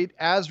Ohio State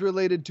as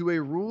related to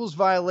a rules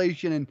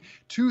violation in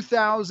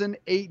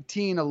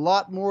 2018. A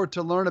lot more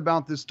to learn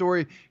about this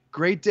story.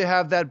 Great to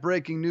have that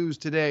breaking news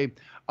today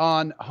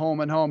on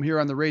Home and Home here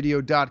on the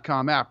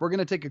radio.com app. We're going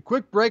to take a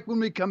quick break. When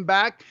we come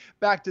back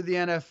to the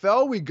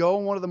NFL, we go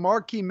on one of the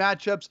marquee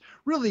matchups,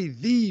 really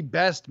the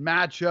best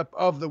matchup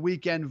of the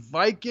weekend.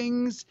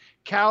 Vikings,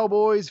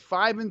 Cowboys,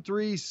 5-3,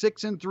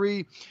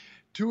 6-3.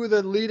 Two of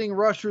the leading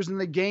rushers in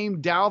the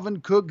game,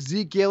 Dalvin Cook,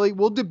 Zeke Elliott.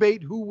 We'll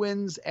debate who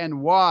wins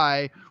and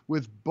why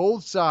with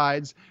both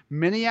sides.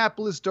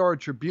 Minneapolis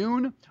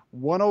Star-Tribune,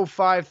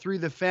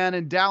 105.3 The Fan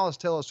in Dallas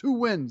tell us who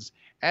wins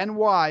and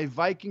why.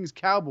 Vikings,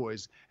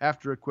 Cowboys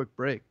after a quick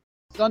break.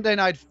 Sunday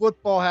Night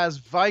Football has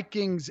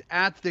Vikings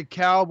at the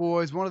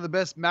Cowboys, one of the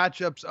best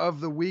matchups of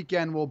the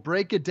weekend. We'll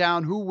break it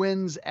down, who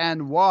wins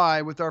and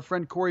why, with our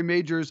friend Corey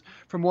Majors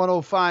from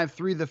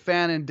 105.3 The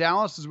Fan in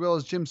Dallas, as well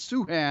as Jim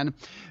Suhan,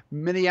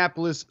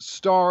 Minneapolis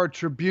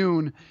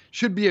Star-Tribune.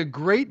 Should be a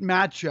great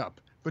matchup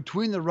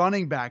between the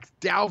running backs,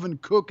 Dalvin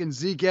Cook and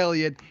Zeke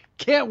Elliott.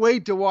 Can't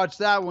wait to watch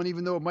that one,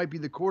 even though it might be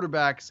the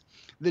quarterbacks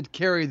that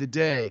carry the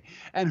day.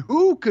 And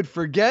who could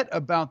forget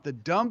about the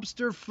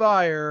dumpster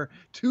fire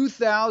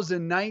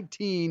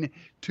 2019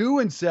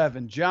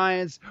 2-7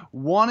 Giants,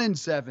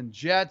 1-7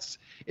 Jets?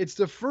 It's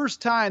the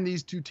first time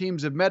these two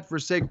teams have met for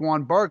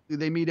Saquon Barkley.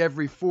 They meet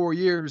every 4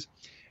 years.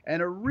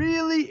 And a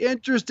really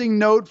interesting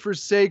note for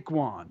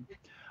Saquon.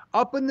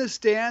 Up in the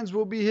stands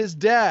will be his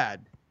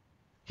dad.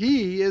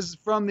 He is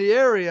from the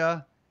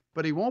area,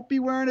 but he won't be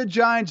wearing a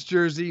Giants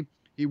jersey.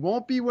 He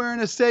won't be wearing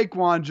a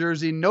Saquon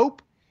jersey.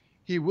 Nope.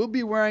 He will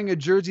be wearing a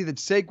jersey that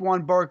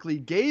Saquon Barkley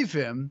gave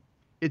him.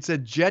 It's a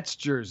Jets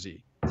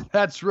jersey.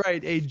 That's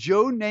right, a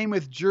Joe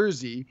Namath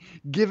jersey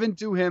given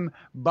to him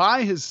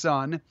by his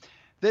son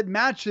that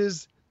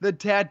matches the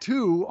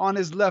tattoo on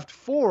his left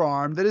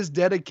forearm that is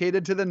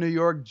dedicated to the New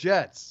York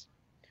Jets.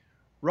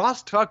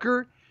 Ross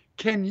Tucker,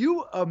 can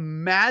you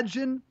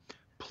imagine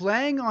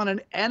playing on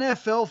an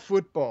NFL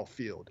football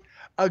field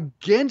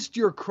against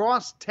your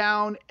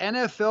crosstown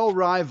NFL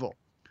rival,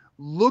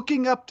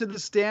 looking up to the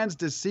stands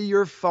to see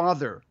your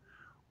father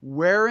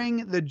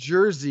wearing the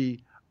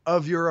jersey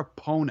of your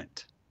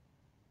opponent?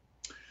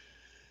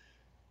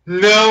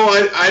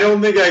 No, I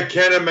don't think I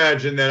can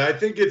imagine that. I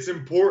think it's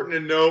important to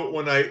note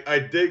when I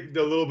dug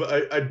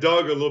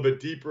a little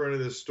bit deeper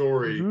into the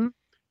story. Mm-hmm.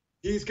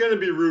 He's going to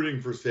be rooting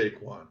for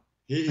Saquon.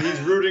 He's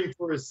rooting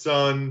for his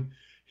son.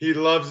 He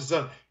loves his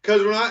son.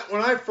 Because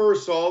when I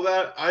first saw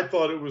that, I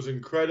thought it was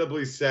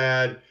incredibly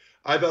sad.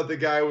 I thought the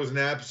guy was an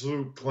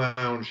absolute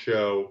clown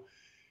show.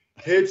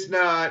 It's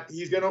not.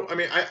 He's going to – I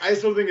mean, I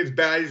still think it's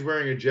bad he's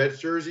wearing a Jets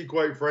jersey,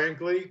 quite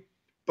frankly.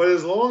 But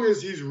as long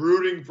as he's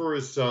rooting for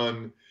his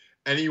son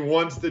and he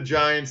wants the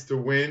Giants to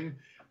win,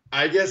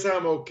 I guess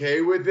I'm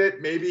okay with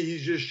it. Maybe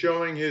he's just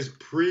showing his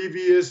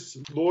previous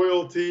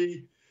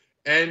loyalty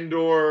and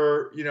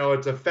or,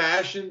 it's a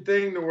fashion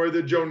thing to wear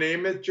the Joe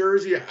Namath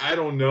jersey. I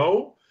don't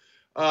know.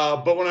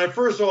 But when I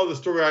first saw the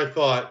story, I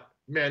thought,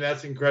 man,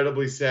 that's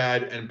incredibly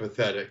sad and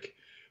pathetic.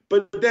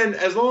 But then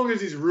as long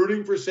as he's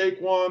rooting for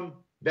Saquon,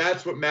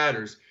 that's what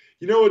matters.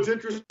 What's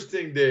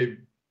interesting, Dave?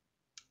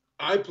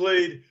 I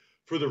played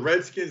for the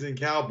Redskins and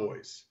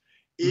Cowboys,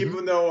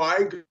 even though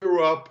I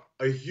grew up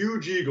a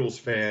huge Eagles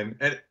fan,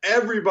 and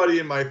everybody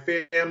in my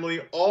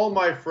family, all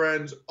my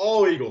friends,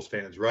 all Eagles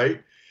fans,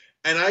 right?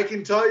 And I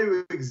can tell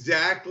you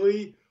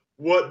exactly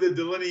what the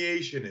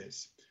delineation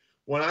is.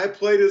 When I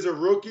played as a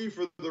rookie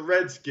for the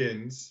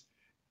Redskins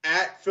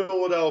at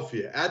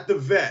Philadelphia, at the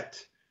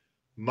Vet,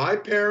 my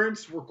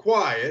parents were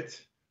quiet,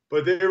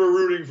 but they were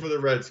rooting for the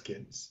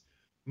Redskins.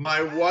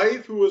 My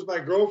wife, who was my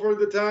girlfriend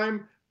at the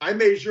time, I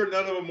made sure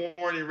none of them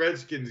wore any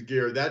Redskins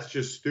gear. That's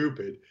just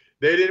stupid.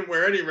 They didn't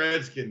wear any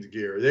Redskins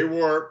gear. They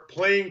wore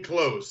plain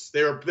clothes.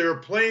 They were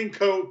plain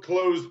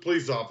clothes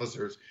police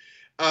officers.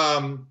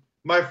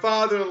 My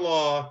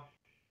father-in-law,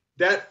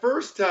 that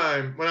first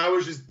time when I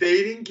was just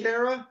dating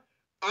Kara,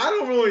 I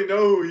don't really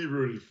know who he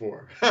rooted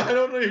for.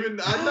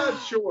 I'm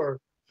not sure.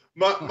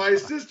 My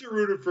sister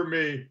rooted for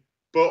me,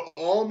 but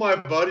all my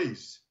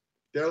buddies,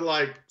 they're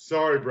like,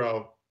 sorry,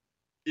 bro,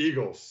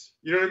 Eagles.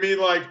 You know what I mean?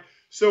 Like,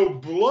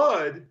 so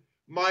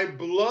my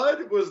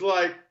blood was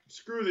like,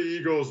 screw the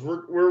Eagles.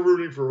 We're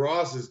rooting for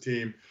Ross's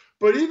team.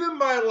 But even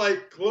my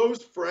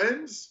close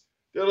friends,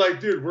 they're like,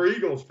 dude, we're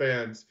Eagles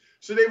fans.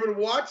 So they would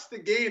watch the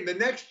game. The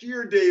next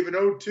year, Dave, in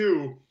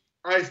 2002,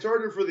 I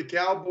started for the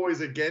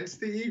Cowboys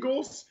against the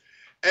Eagles.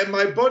 And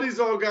my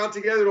buddies all got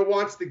together to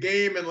watch the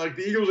game. And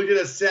the Eagles would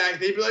get a sack.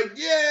 They'd be like,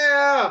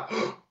 yeah.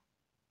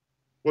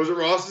 Was it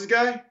Ross's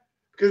guy?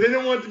 Because they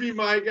didn't want it to be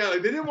my guy.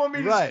 They didn't want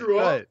me to screw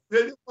up. They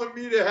didn't want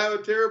me to have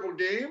a terrible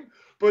game.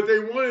 But they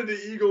wanted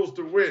the Eagles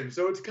to win.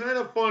 So it's kind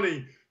of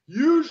funny.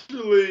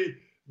 Usually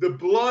the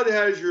blood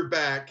has your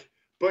back,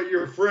 but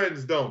your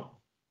friends don't.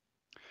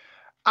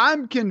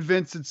 I'm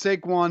convinced that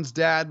Saquon's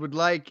dad would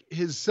like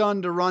his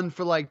son to run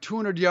for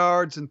 200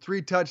 yards and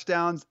 3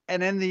 touchdowns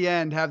and in the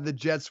end have the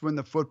Jets win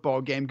the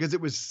football game, because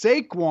it was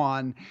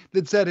Saquon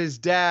that said his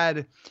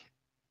dad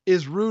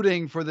is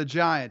rooting for the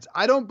Giants.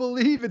 I don't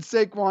believe it's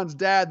Saquon's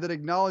dad that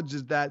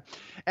acknowledges that.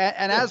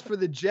 And as for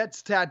the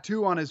Jets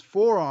tattoo on his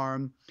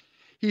forearm,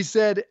 he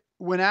said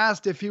when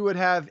asked if he would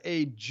have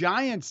a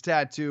Giants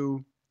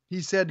tattoo,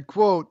 he said,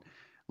 quote,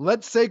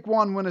 "Let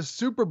Saquon win a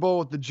Super Bowl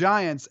with the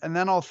Giants, and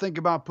then I'll think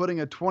about putting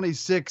a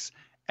 26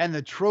 and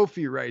the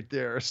trophy right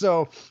there."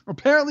 So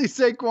apparently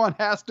Saquon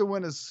has to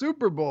win a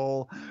Super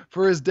Bowl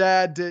for his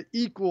dad to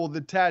equal the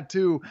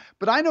tattoo.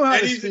 But I know how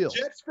this feels.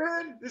 And he's a Jets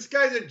fan? This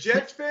guy's a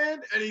Jets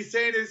fan, and he's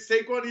saying that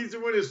Saquon needs to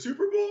win a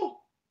Super Bowl?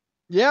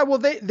 Yeah, well,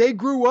 they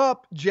grew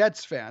up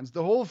Jets fans.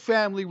 The whole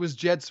family was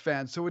Jets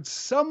fans, so it's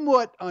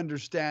somewhat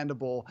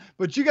understandable.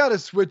 But you got to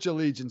switch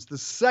allegiance. The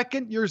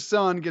second your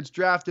son gets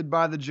drafted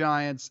by the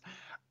Giants,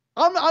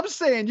 I'm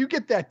saying you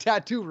get that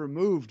tattoo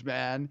removed,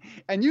 man,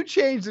 and you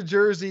change the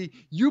jersey.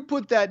 You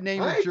put that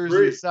name of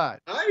jersey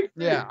aside. I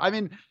agree. Yeah, I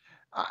mean,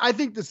 I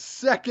think the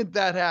second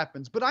that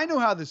happens, but I know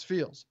how this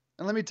feels,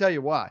 and let me tell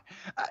you why.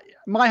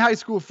 My high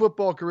school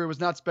football career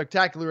was not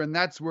spectacular, and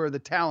that's where the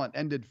talent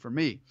ended for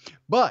me.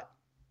 But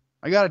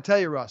I got to tell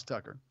you, Ross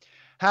Tucker,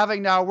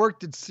 having now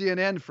worked at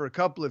CNN for a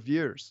couple of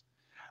years,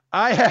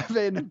 I have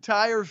an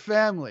entire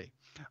family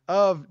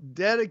of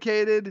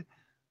dedicated,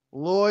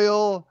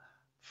 loyal,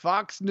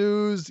 Fox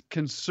News,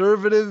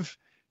 conservative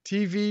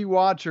TV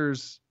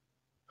watchers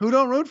who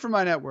don't root for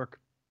my network.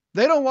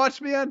 They don't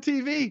watch me on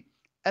TV,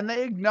 and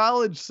they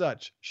acknowledge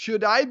such.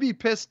 Should I be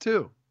pissed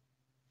too?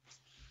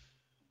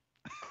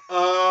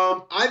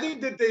 I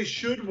think that they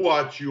should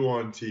watch you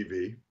on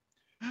TV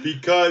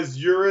because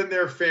you're in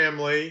their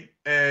family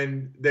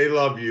and they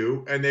love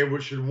you, and they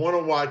should want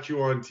to watch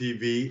you on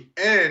TV.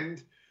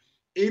 And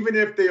even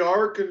if they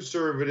are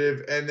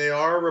conservative and they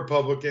are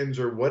Republicans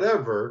or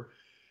whatever,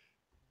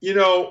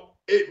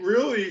 it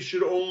really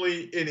should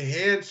only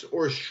enhance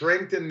or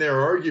strengthen their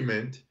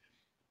argument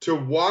to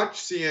watch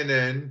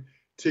CNN,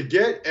 to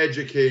get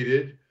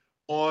educated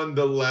on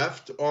the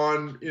left,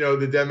 on,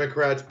 the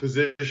Democrats'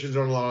 positions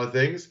on a lot of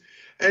things,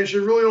 and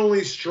should really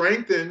only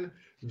strengthen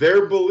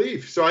their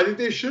belief. So I think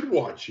they should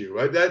watch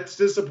you. That's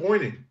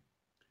disappointing.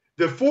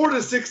 The 4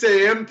 to 6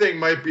 a.m. thing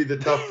might be the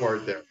tough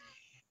part there.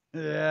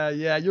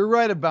 Yeah, you're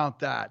right about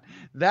that.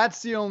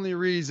 That's the only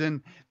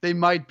reason they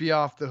might be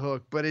off the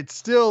hook, but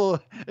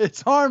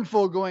it's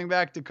harmful going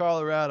back to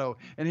Colorado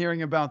and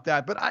hearing about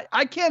that. But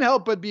I can't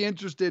help but be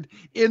interested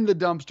in the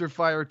dumpster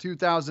fire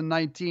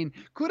 2019.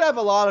 Could have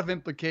a lot of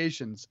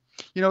implications.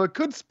 It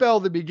could spell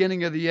the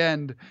beginning of the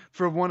end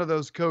for one of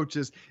those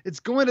coaches. It's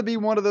going to be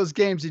one of those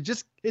games.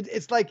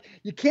 It's like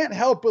you can't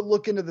help but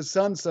look into the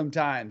sun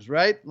sometimes,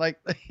 right? But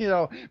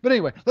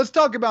anyway, let's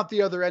talk about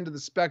the other end of the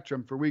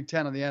spectrum for week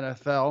 10 of the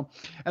NFL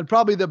and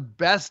probably the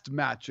best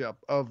matchup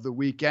of the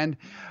weekend.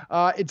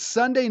 It's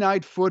Sunday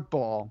Night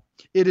Football.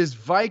 It is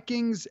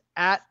Vikings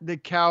at the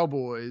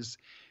Cowboys.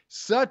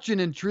 Such an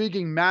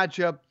intriguing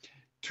matchup.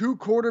 Two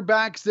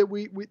quarterbacks that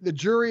the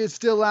jury is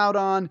still out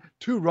on,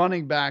 two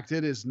running backs.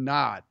 It is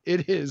not.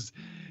 It is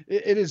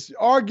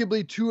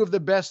arguably two of the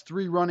best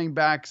three running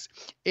backs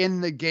in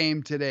the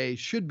game today.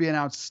 Should be an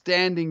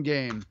outstanding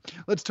game.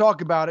 Let's talk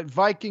about it.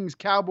 Vikings,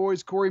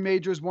 Cowboys, Corey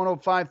Majors,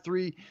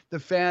 105.3 The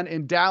Fan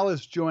in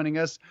Dallas joining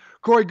us.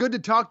 Corey, good to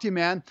talk to you,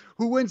 man.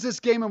 Who wins this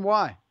game and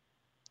why?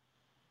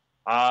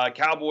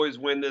 Cowboys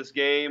win this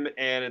game,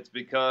 and it's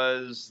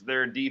because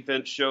their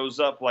defense shows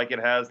up like it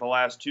has the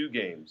last two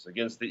games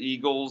against the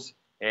Eagles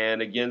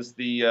and against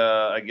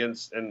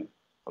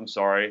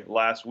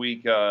last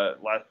week.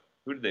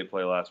 Who did they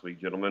play last week,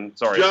 gentlemen?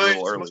 Sorry, Giants, it's a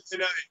little early. Monday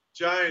night.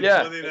 Giants,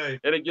 yeah, Monday night.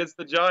 And against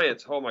the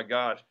Giants. Oh, my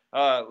gosh.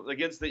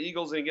 Against the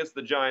Eagles and against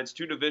the Giants,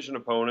 two division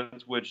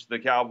opponents, which the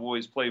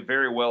Cowboys play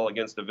very well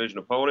against division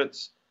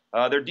opponents.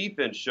 Their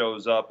defense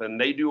shows up,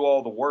 and they do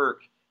all the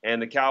work. And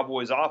the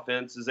Cowboys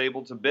offense is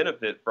able to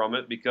benefit from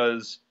it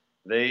because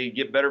they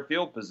get better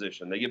field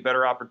position. They get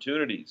better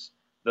opportunities.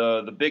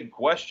 The big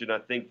question, I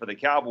think, for the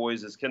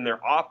Cowboys is can their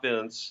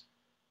offense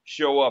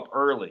show up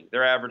early?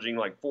 They're averaging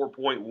like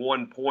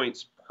 4.1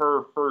 points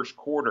per first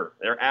quarter.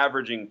 They're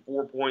averaging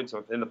 4 points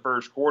in the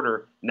first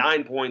quarter,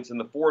 9 points in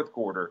the fourth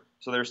quarter.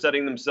 So they're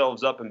setting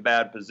themselves up in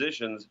bad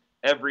positions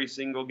every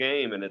single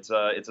game. And it's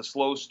a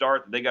slow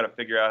start that they got to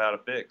figure out how to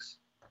fix.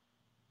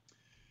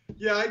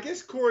 Yeah, I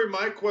guess, Corey,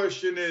 my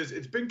question is,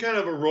 it's been kind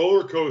of a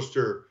roller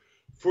coaster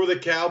for the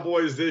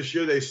Cowboys this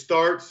year. They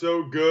start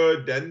so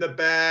good, then the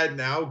bad,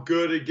 now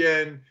good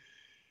again.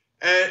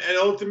 And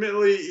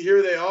ultimately,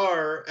 here they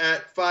are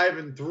at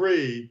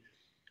 5-3.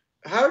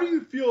 How do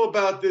you feel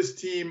about this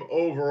team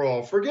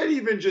overall? Forget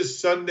even just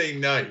Sunday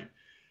night.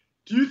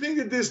 Do you think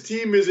that this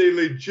team is a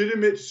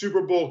legitimate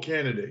Super Bowl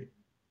candidate?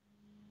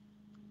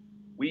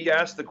 We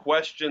asked the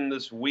question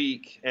this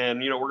week,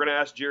 and, we're going to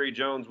ask Jerry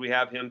Jones. We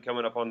have him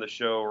coming up on the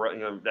show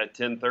at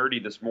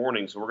 10:30 this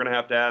morning, so we're going to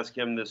have to ask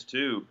him this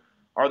too.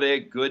 Are they a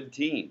good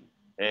team?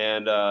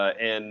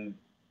 And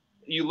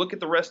you look at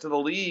the rest of the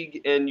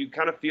league, and you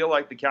kind of feel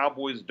like the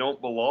Cowboys don't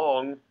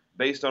belong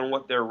based on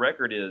what their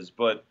record is.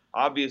 But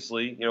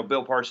obviously,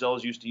 Bill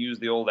Parcells used to use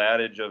the old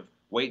adage of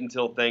wait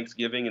until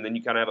Thanksgiving, and then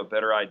you kind of have a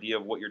better idea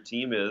of what your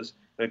team is.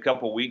 In a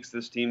couple of weeks,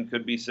 this team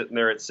could be sitting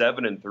there at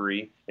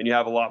 7-3, and you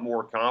have a lot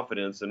more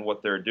confidence in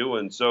what they're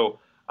doing. So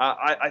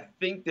I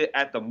think that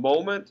at the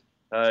moment,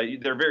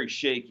 they're very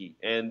shaky,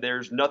 and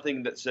there's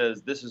nothing that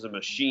says this is a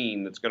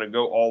machine that's going to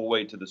go all the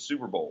way to the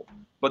Super Bowl.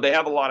 But they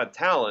have a lot of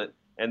talent,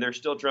 and they're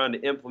still trying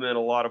to implement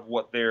a lot of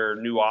what their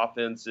new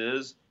offense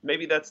is.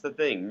 Maybe that's the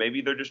thing.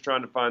 Maybe they're just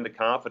trying to find the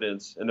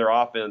confidence in their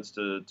offense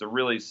to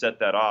really set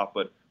that off.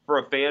 But for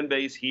a fan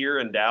base here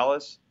in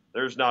Dallas,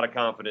 there's not a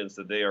confidence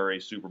that they are a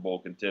Super Bowl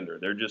contender.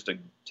 They're just a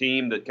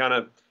team that kind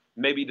of,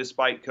 maybe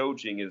despite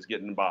coaching, is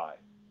getting by.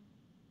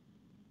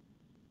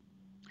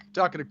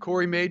 Talking to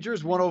Corey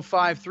Majors,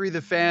 105.3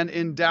 The Fan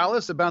in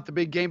Dallas, about the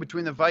big game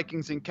between the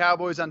Vikings and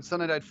Cowboys on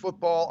Sunday Night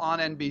Football on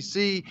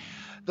NBC.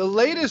 The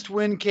latest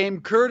win came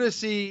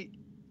courtesy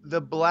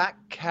the Black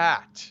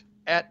Cat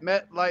at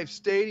MetLife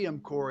Stadium,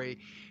 Corey.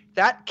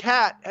 That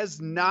cat has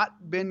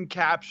not been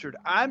captured.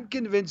 I'm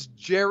convinced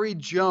Jerry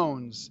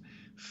Jones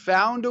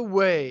found a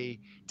way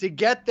to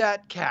get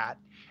that cat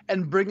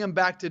and bring him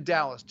back to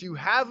Dallas. Do you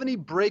have any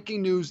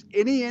breaking news,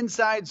 any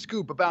inside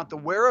scoop about the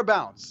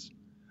whereabouts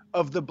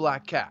of the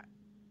Black Cat?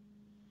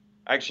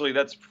 Actually,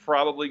 that's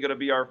probably going to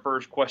be our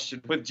first question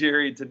with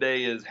Jerry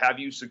today is, have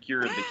you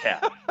secured the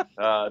cat?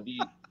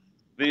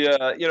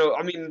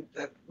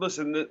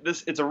 Listen,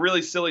 it's a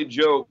really silly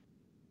joke.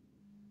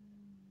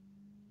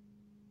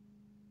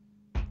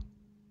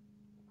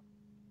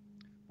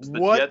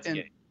 What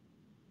an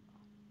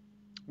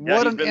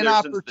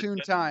inopportune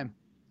time.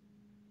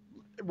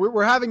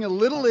 We're having a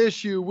little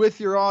issue with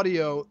your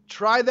audio.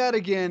 Try that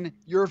again.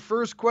 Your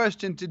first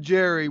question to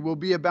Jerry will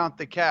be about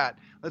the cat.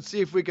 Let's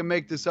see if we can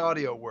make this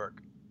audio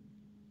work.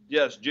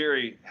 Yes,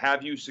 Jerry,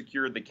 have you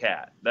secured the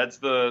cat? That's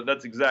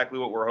exactly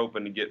what we're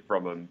hoping to get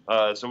from him.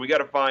 So we got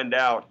to find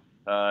out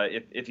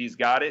if he's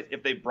got it,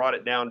 if they brought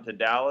it down to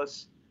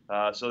Dallas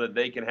so that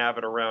they can have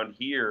it around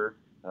here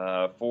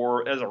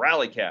as a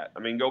rally cat. I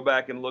mean, go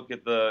back and look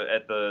at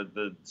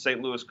the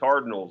St. Louis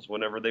Cardinals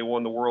whenever they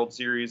won the World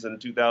Series in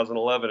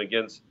 2011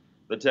 against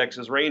the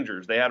Texas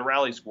Rangers. They had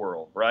Rally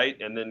Squirrel, right?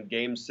 And then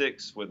Game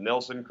 6 with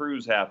Nelson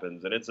Cruz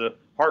happens, and it's a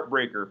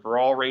heartbreaker for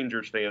all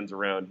Rangers fans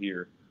around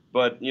here.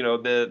 But, you know,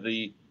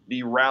 the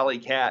Rally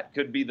Cat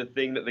could be the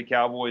thing that the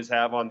Cowboys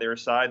have on their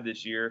side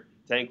this year.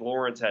 Tank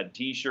Lawrence had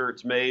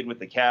T-shirts made with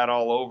the cat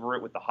all over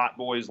it with the Hot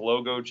Boys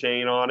logo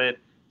chain on it.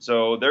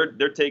 So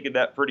they're taking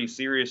that pretty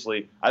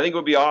seriously. I think it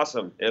would be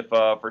awesome if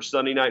for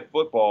Sunday Night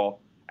Football,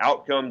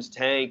 out comes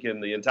Tank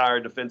and the entire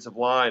defensive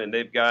line, and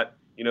they got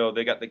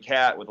the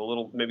cat with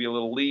maybe a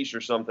little leash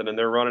or something, and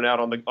they're running out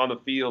on the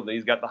field, and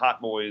he's got the Hot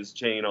Boys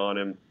chain on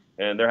him,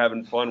 and they're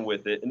having fun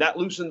with it, and that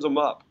loosens them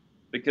up,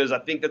 because I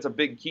think that's a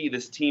big key.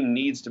 This team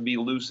needs to be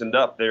loosened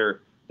up. They're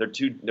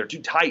too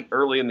tight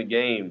early in the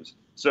games.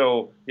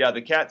 So yeah,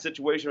 the cat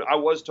situation. I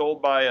was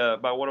told by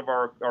one of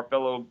our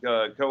fellow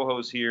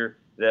co-hosts here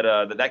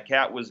that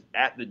cat was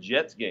at the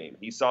Jets game.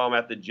 He saw him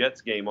at the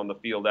Jets game on the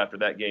field after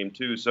that game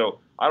too. So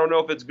I don't know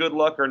if it's good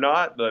luck or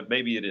not, but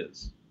maybe it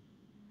is.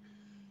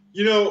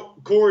 You know,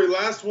 Corey,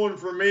 last one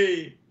for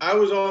me. I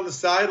was on the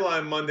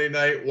sideline Monday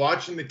night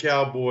watching the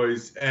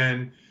Cowboys,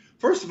 and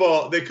first of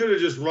all, they could have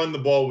just run the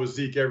ball with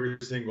Zeke every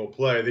single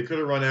play. They could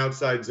have run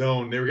outside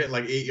zone. They were getting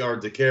like 8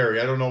 yards a carry.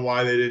 I don't know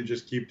why they didn't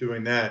just keep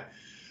doing that.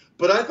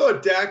 But I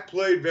thought Dak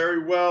played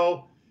very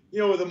well. You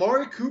know, with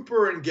Amari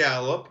Cooper and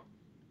Gallup,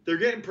 they're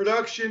getting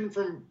production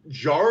from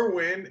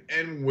Jarwin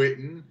and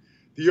Witten.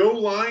 The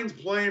O-line's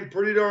playing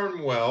pretty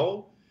darn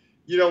well.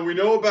 You know, we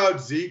know about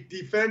Zeke.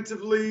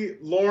 Defensively,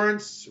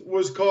 Lawrence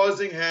was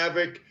causing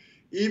havoc.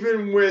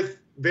 Even with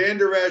Van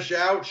Der Esch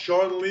out,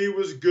 Sean Lee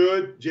was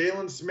good.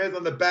 Jalen Smith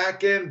on the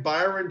back end,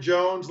 Byron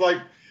Jones. Like,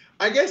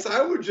 I guess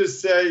I would just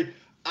say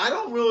I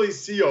don't really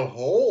see a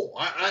hole.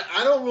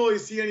 I don't really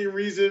see any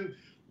reason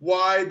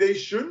why they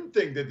shouldn't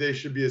think that they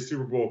should be a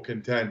Super Bowl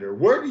contender.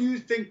 Where do you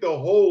think the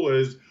hole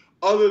is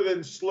other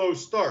than slow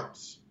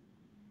starts?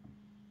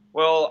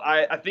 Well,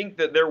 I think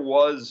that there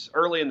was,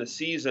 early in the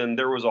season,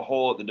 there was a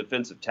hole at the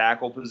defensive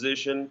tackle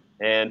position,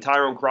 and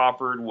Tyrone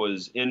Crawford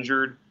was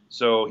injured,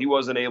 so he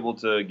wasn't able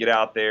to get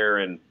out there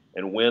and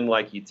win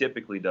like he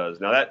typically does.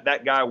 Now,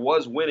 that guy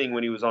was winning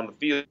when he was on the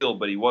field,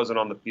 but he wasn't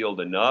on the field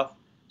enough.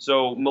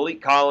 So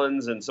Malik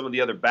Collins and some of the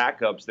other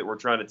backups that were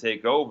trying to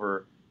take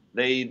over,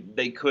 they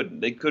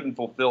couldn't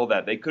fulfill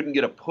that. They couldn't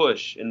get a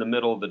push in the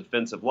middle of the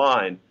defensive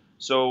line.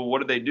 So what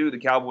did they do? The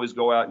Cowboys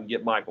go out and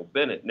get Michael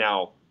Bennett.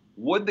 Now,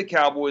 would the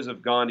Cowboys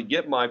have gone to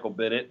get Michael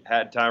Bennett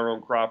had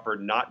Tyrone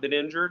Crawford not been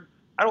injured?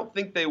 I don't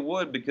think they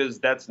would, because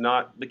that's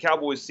not – the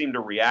Cowboys seem to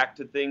react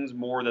to things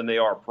more than they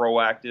are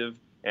proactive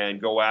and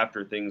go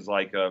after things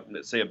like,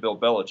 say, a Bill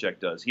Belichick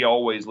does. He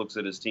always looks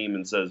at his team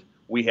and says,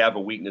 we have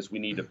a weakness. We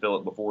need to fill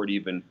it before it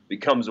even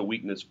becomes a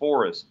weakness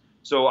for us.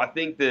 So I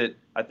think that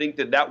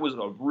was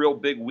a real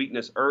big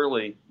weakness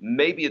early.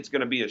 Maybe it's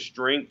going to be a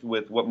strength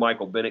with what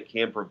Michael Bennett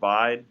can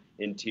provide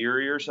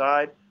interior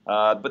side.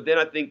 But then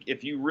I think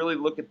if you really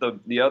look at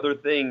the other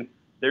thing,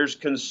 there's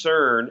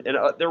concern, and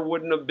there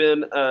wouldn't have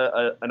been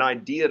an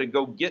idea to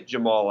go get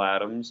Jamal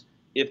Adams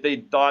if they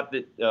thought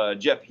that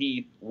Jeff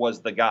Heath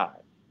was the guy.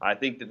 I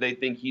think that they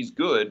think he's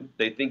good.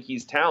 They think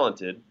he's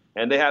talented,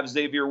 and they have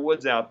Xavier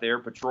Woods out there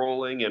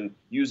patrolling and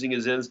using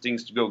his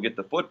instincts to go get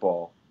the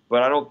football.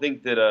 But I don't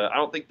think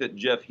that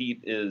Jeff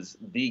Heath is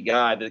the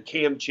guy, the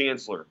Cam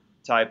Chancellor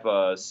type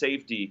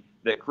safety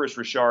that Chris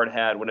Richard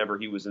had whenever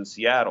he was in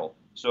Seattle.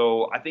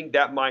 So I think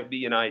that might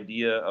be an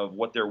idea of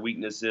what their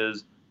weakness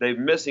is. They're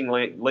missing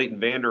Leighton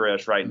Vander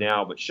Esch right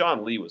now, but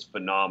Sean Lee was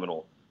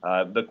phenomenal.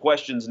 The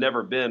question's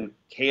never been,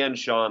 can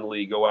Sean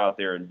Lee go out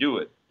there and do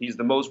it? He's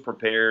the most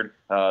prepared,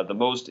 the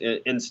most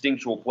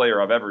instinctual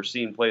player I've ever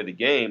seen play the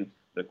game.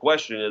 The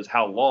question is,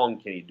 how long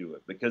can he do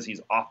it? Because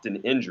he's often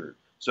injured.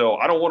 So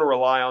I don't want to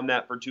rely on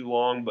that for too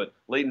long, but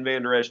Leighton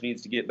Vander Esch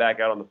needs to get back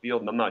out on the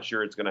field, and I'm not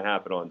sure it's going to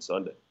happen on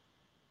Sunday.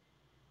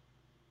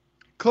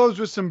 Close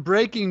with some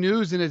breaking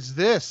news, and it's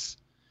this.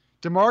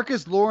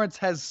 DeMarcus Lawrence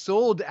has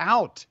sold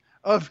out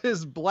of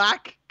his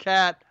Black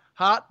Cat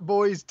Hot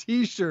Boys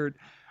t-shirt.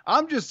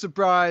 I'm just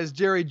surprised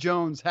Jerry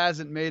Jones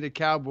hasn't made a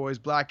Cowboys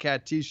Black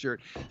Cat t-shirt.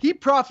 He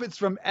profits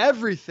from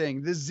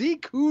everything. The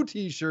Zeke Who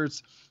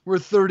t-shirts were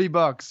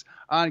 $30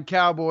 on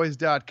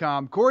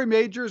Cowboys.com. Corey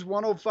Majors,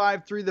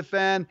 105.3 The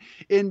Fan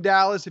in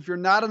Dallas. If you're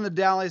not in the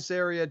Dallas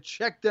area,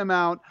 check them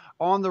out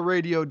on the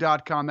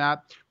radio.com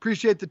app.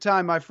 Appreciate the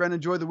time, my friend.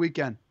 Enjoy the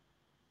weekend.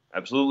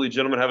 Absolutely,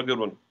 gentlemen. Have a good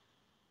one.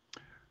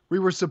 We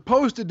were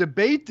supposed to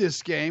debate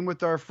this game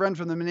with our friend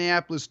from the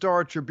Minneapolis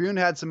Star-Tribune,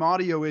 had some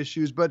audio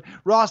issues, but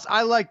Ross,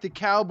 I like the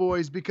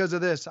Cowboys because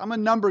of this. I'm a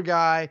number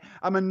guy.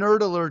 I'm a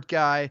nerd alert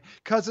guy.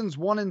 Cousins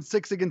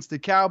 1-6 against the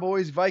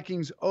Cowboys.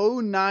 Vikings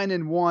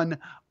 0-9-1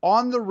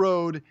 on the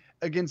road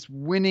against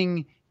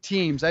winning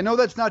teams. I know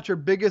that's not your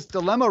biggest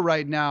dilemma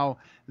right now.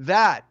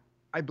 That,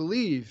 I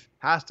believe,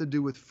 has to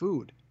do with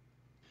food.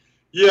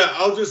 Yeah,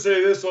 I'll just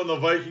say this on the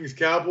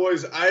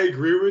Vikings-Cowboys. I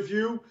agree with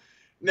you.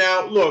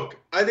 Now, look,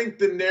 I think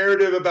the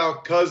narrative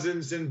about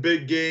Cousins in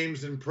big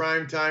games in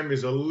prime time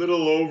is a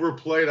little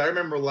overplayed. I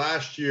remember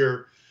last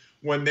year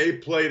when they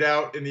played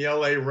out in the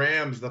LA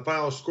Rams, the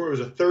final score was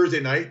a Thursday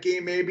night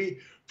game maybe.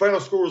 final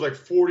score was like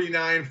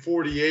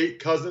 49-48.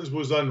 Cousins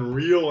was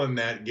unreal in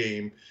that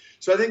game.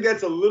 So I think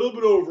that's a little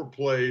bit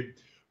overplayed,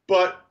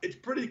 but it's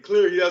pretty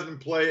clear he doesn't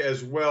play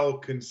as well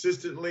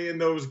consistently in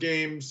those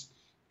games.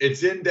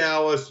 It's in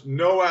Dallas,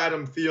 no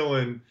Adam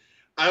Thielen.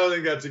 I don't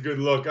think that's a good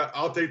look.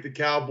 I'll take the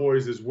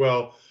Cowboys as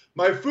well.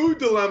 My food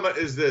dilemma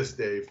is this,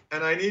 Dave,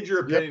 and I need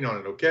your opinion on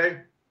it, okay?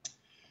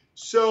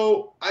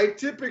 So I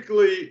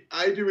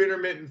do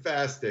intermittent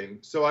fasting,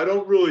 so I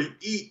don't really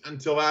eat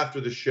until after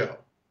the show,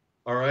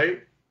 all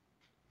right?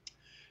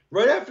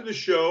 Right after the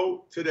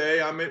show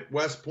today, I'm at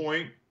West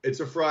Point.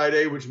 It's a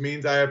Friday, which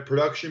means I have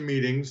production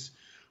meetings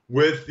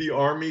with the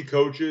Army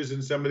coaches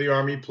and some of the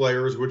Army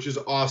players, which is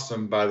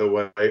awesome, by the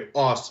way,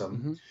 awesome.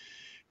 Mm-hmm.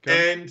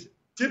 Okay. And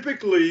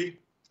typically,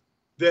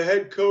 the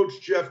head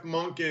coach, Jeff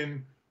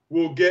Monken,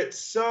 will get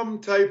some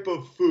type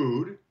of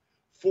food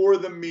for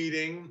the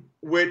meeting,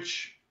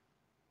 which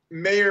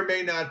may or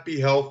may not be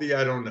healthy.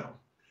 I don't know.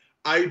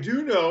 I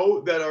do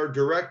know that our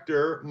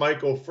director,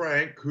 Michael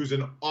Frank, who's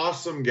an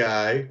awesome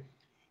guy,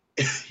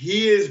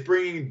 he is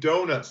bringing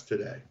donuts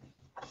today.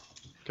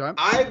 Okay.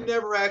 I've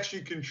never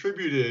actually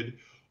contributed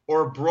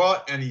or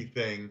brought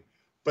anything,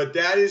 but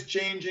that is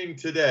changing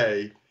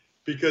today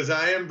because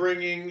I am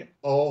bringing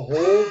a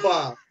whole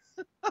box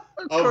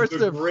of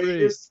the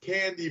greatest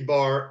candy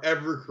bar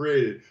ever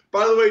created.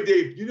 By the way,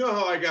 Dave, you know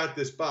how I got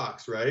this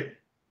box, right?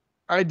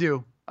 I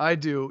do.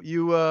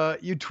 You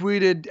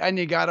tweeted and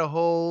you got a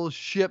whole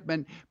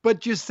shipment,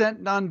 but you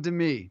sent none to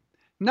me.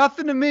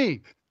 Nothing to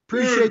me.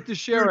 Appreciate the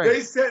sharing. Dude,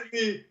 they sent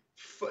me.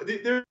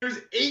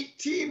 There's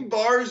 18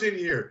 bars in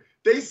here.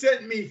 They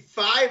sent me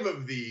 5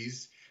 of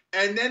these,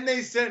 and then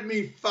they sent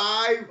me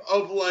 5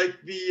 of like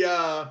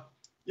the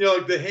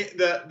like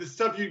the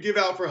stuff you give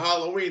out for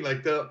Halloween,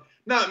 like the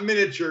not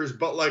miniatures,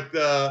 but like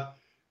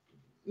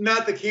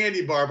not the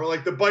candy bar, but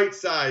like the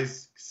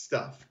bite-size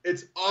stuff.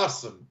 It's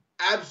awesome.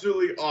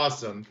 Absolutely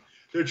awesome.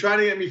 They're trying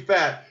to get me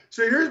fat.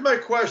 So here's my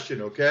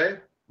question, okay?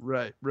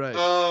 Right.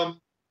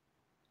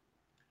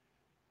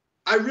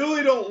 I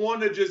really don't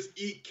want to just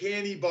eat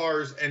candy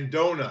bars and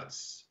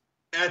donuts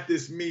at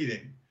this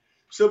meeting.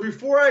 So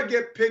before I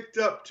get picked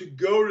up to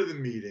go to the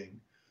meeting,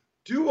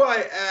 do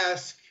I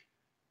ask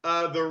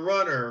the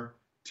runner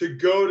to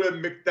go to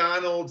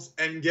McDonald's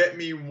and get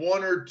me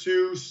 1 or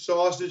 2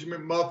 sausage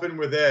McMuffin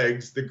with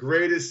eggs, the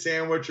greatest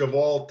sandwich of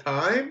all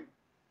time?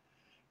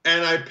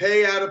 And I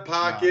pay out of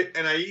pocket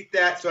and I eat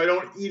that so I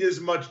don't eat as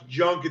much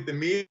junk at the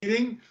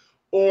meeting?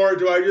 Or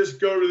do I just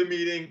go to the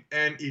meeting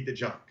and eat the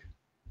junk?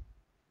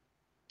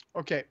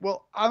 Okay,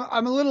 well,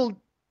 I'm a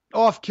little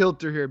off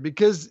kilter here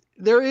because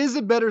there is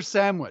a better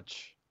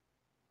sandwich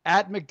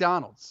at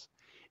McDonald's.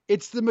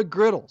 It's the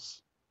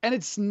McGriddles, and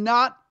it's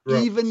not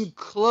even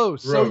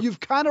close. So you've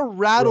kind of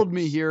rattled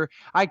me here.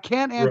 I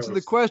can't answer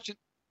the question.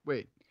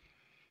 Wait.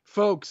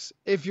 Folks,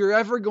 if you're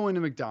ever going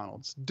to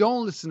McDonald's,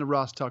 don't listen to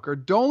Ross Tucker.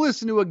 Don't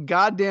listen to a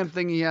goddamn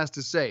thing he has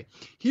to say.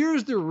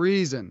 Here's the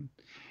reason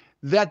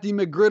that the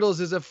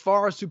McGriddles is a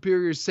far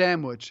superior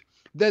sandwich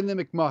than the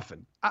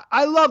McMuffin.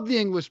 I love the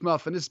English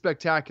muffin. It's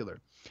spectacular.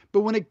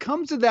 But when it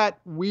comes to that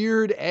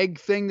weird egg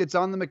thing that's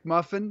on the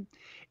McMuffin,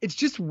 it's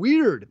just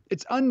weird.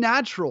 It's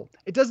unnatural.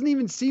 It doesn't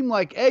even seem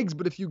like eggs,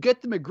 but if you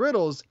get the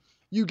McGriddles,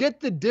 you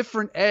get the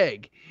different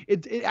egg.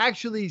 It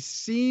actually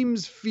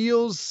seems,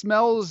 feels,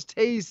 smells,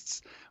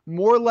 tastes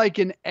more like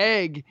an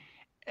egg.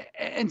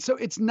 And so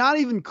it's not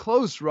even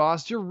close,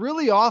 Ross. You're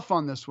really off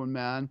on this one,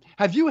 man.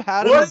 Have you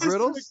had a McGriddles?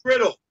 What is the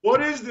McGriddle?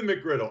 What is the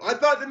McGriddle? I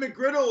thought the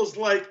McGriddle is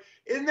like,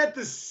 isn't that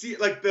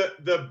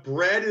the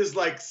bread is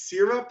like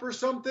syrup or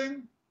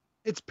something?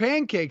 It's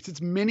pancakes.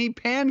 It's mini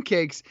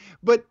pancakes,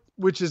 but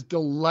which is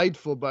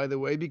delightful, by the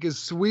way, because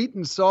sweet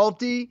and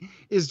salty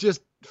is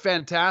just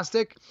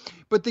fantastic.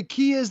 But the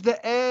key is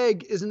the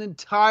egg is an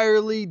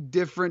entirely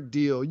different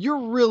deal.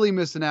 You're really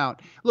missing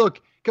out.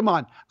 Look, come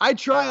on. I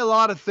try a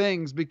lot of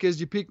things because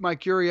you pique my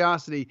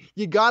curiosity.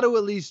 You got to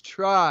at least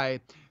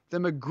try the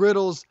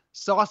McGriddles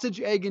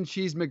sausage, egg, and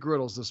cheese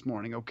McGriddles this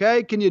morning,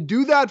 okay? Can you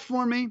do that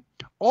for me?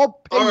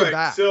 I'll pay you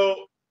back.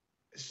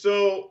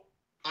 So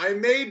I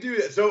may do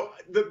that.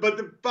 But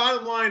the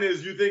bottom line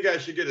is you think I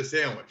should get a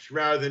sandwich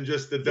rather than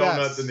just the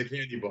donuts and the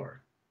candy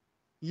bar.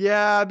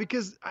 Yeah,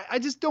 because I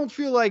just don't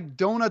feel like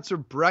donuts are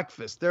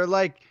breakfast. They're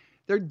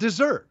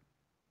dessert.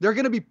 They're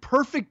going to be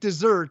perfect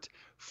dessert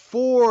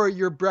for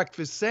your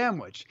breakfast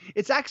sandwich.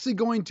 It's actually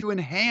going to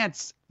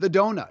enhance the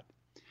donut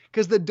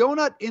because the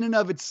donut in and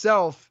of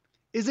itself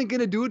isn't going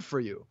to do it for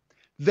you.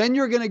 Then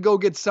you're going to go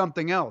get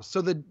something else.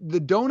 So the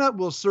donut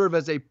will serve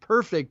as a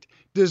perfect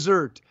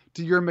dessert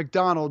to your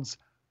McDonald's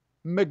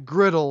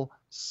McGriddle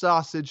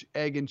sausage,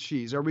 egg, and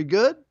cheese. Are we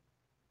good?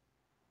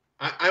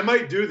 I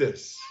might do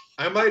this.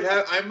 I might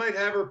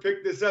have her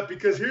pick this up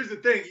because here's the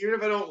thing. Even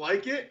if I don't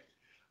like it,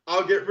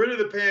 I'll get rid of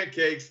the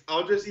pancakes.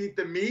 I'll just eat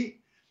the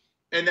meat,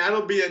 and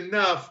that'll be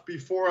enough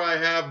before I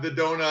have the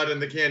donut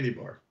and the candy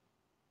bar.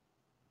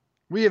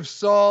 We have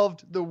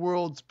solved the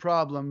world's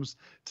problems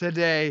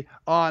today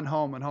on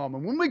Home and Home.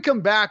 And when we come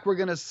back, we're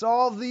going to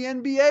solve the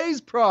NBA's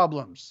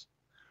problems.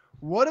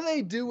 What do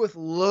they do with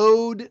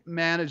load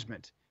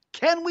management?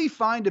 Can we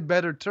find a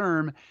better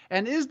term?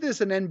 And is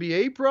this an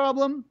NBA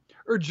problem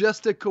or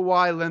just a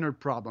Kawhi Leonard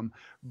problem?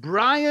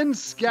 Brian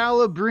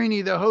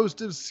Scalabrine, the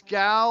host of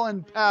Scal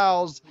and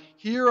Pals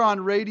here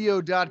on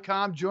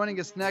radio.com, joining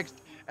us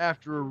next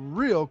after a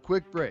real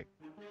quick break.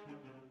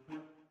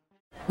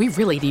 We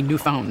really need new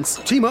phones.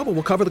 T-Mobile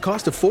will cover the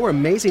cost of 4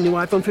 amazing new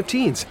iPhone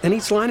 15s, and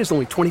each line is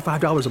only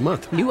 $25 a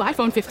month. New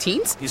iPhone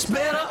 15s? It's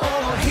better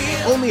over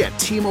here. Only at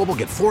T-Mobile,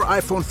 get 4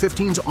 iPhone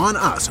 15s on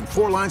us and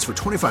 4 lines for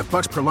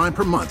 $25 per line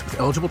per month with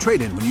eligible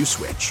trade-in when you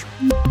switch.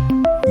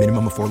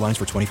 Minimum of 4 lines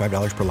for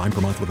 $25 per line per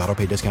month with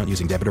autopay discount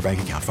using debit or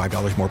bank account.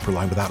 $5 more per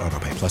line without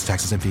autopay, plus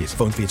taxes and fees.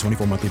 Phone fee at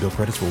 24 monthly bill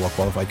credits for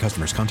well-qualified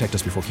customers. Contact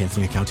us before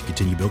canceling account to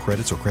continue bill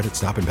credits or credit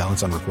stop and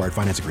balance on required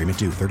finance agreement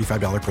due.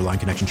 $35 per line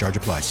connection charge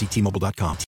applies. See T-Mobile.com.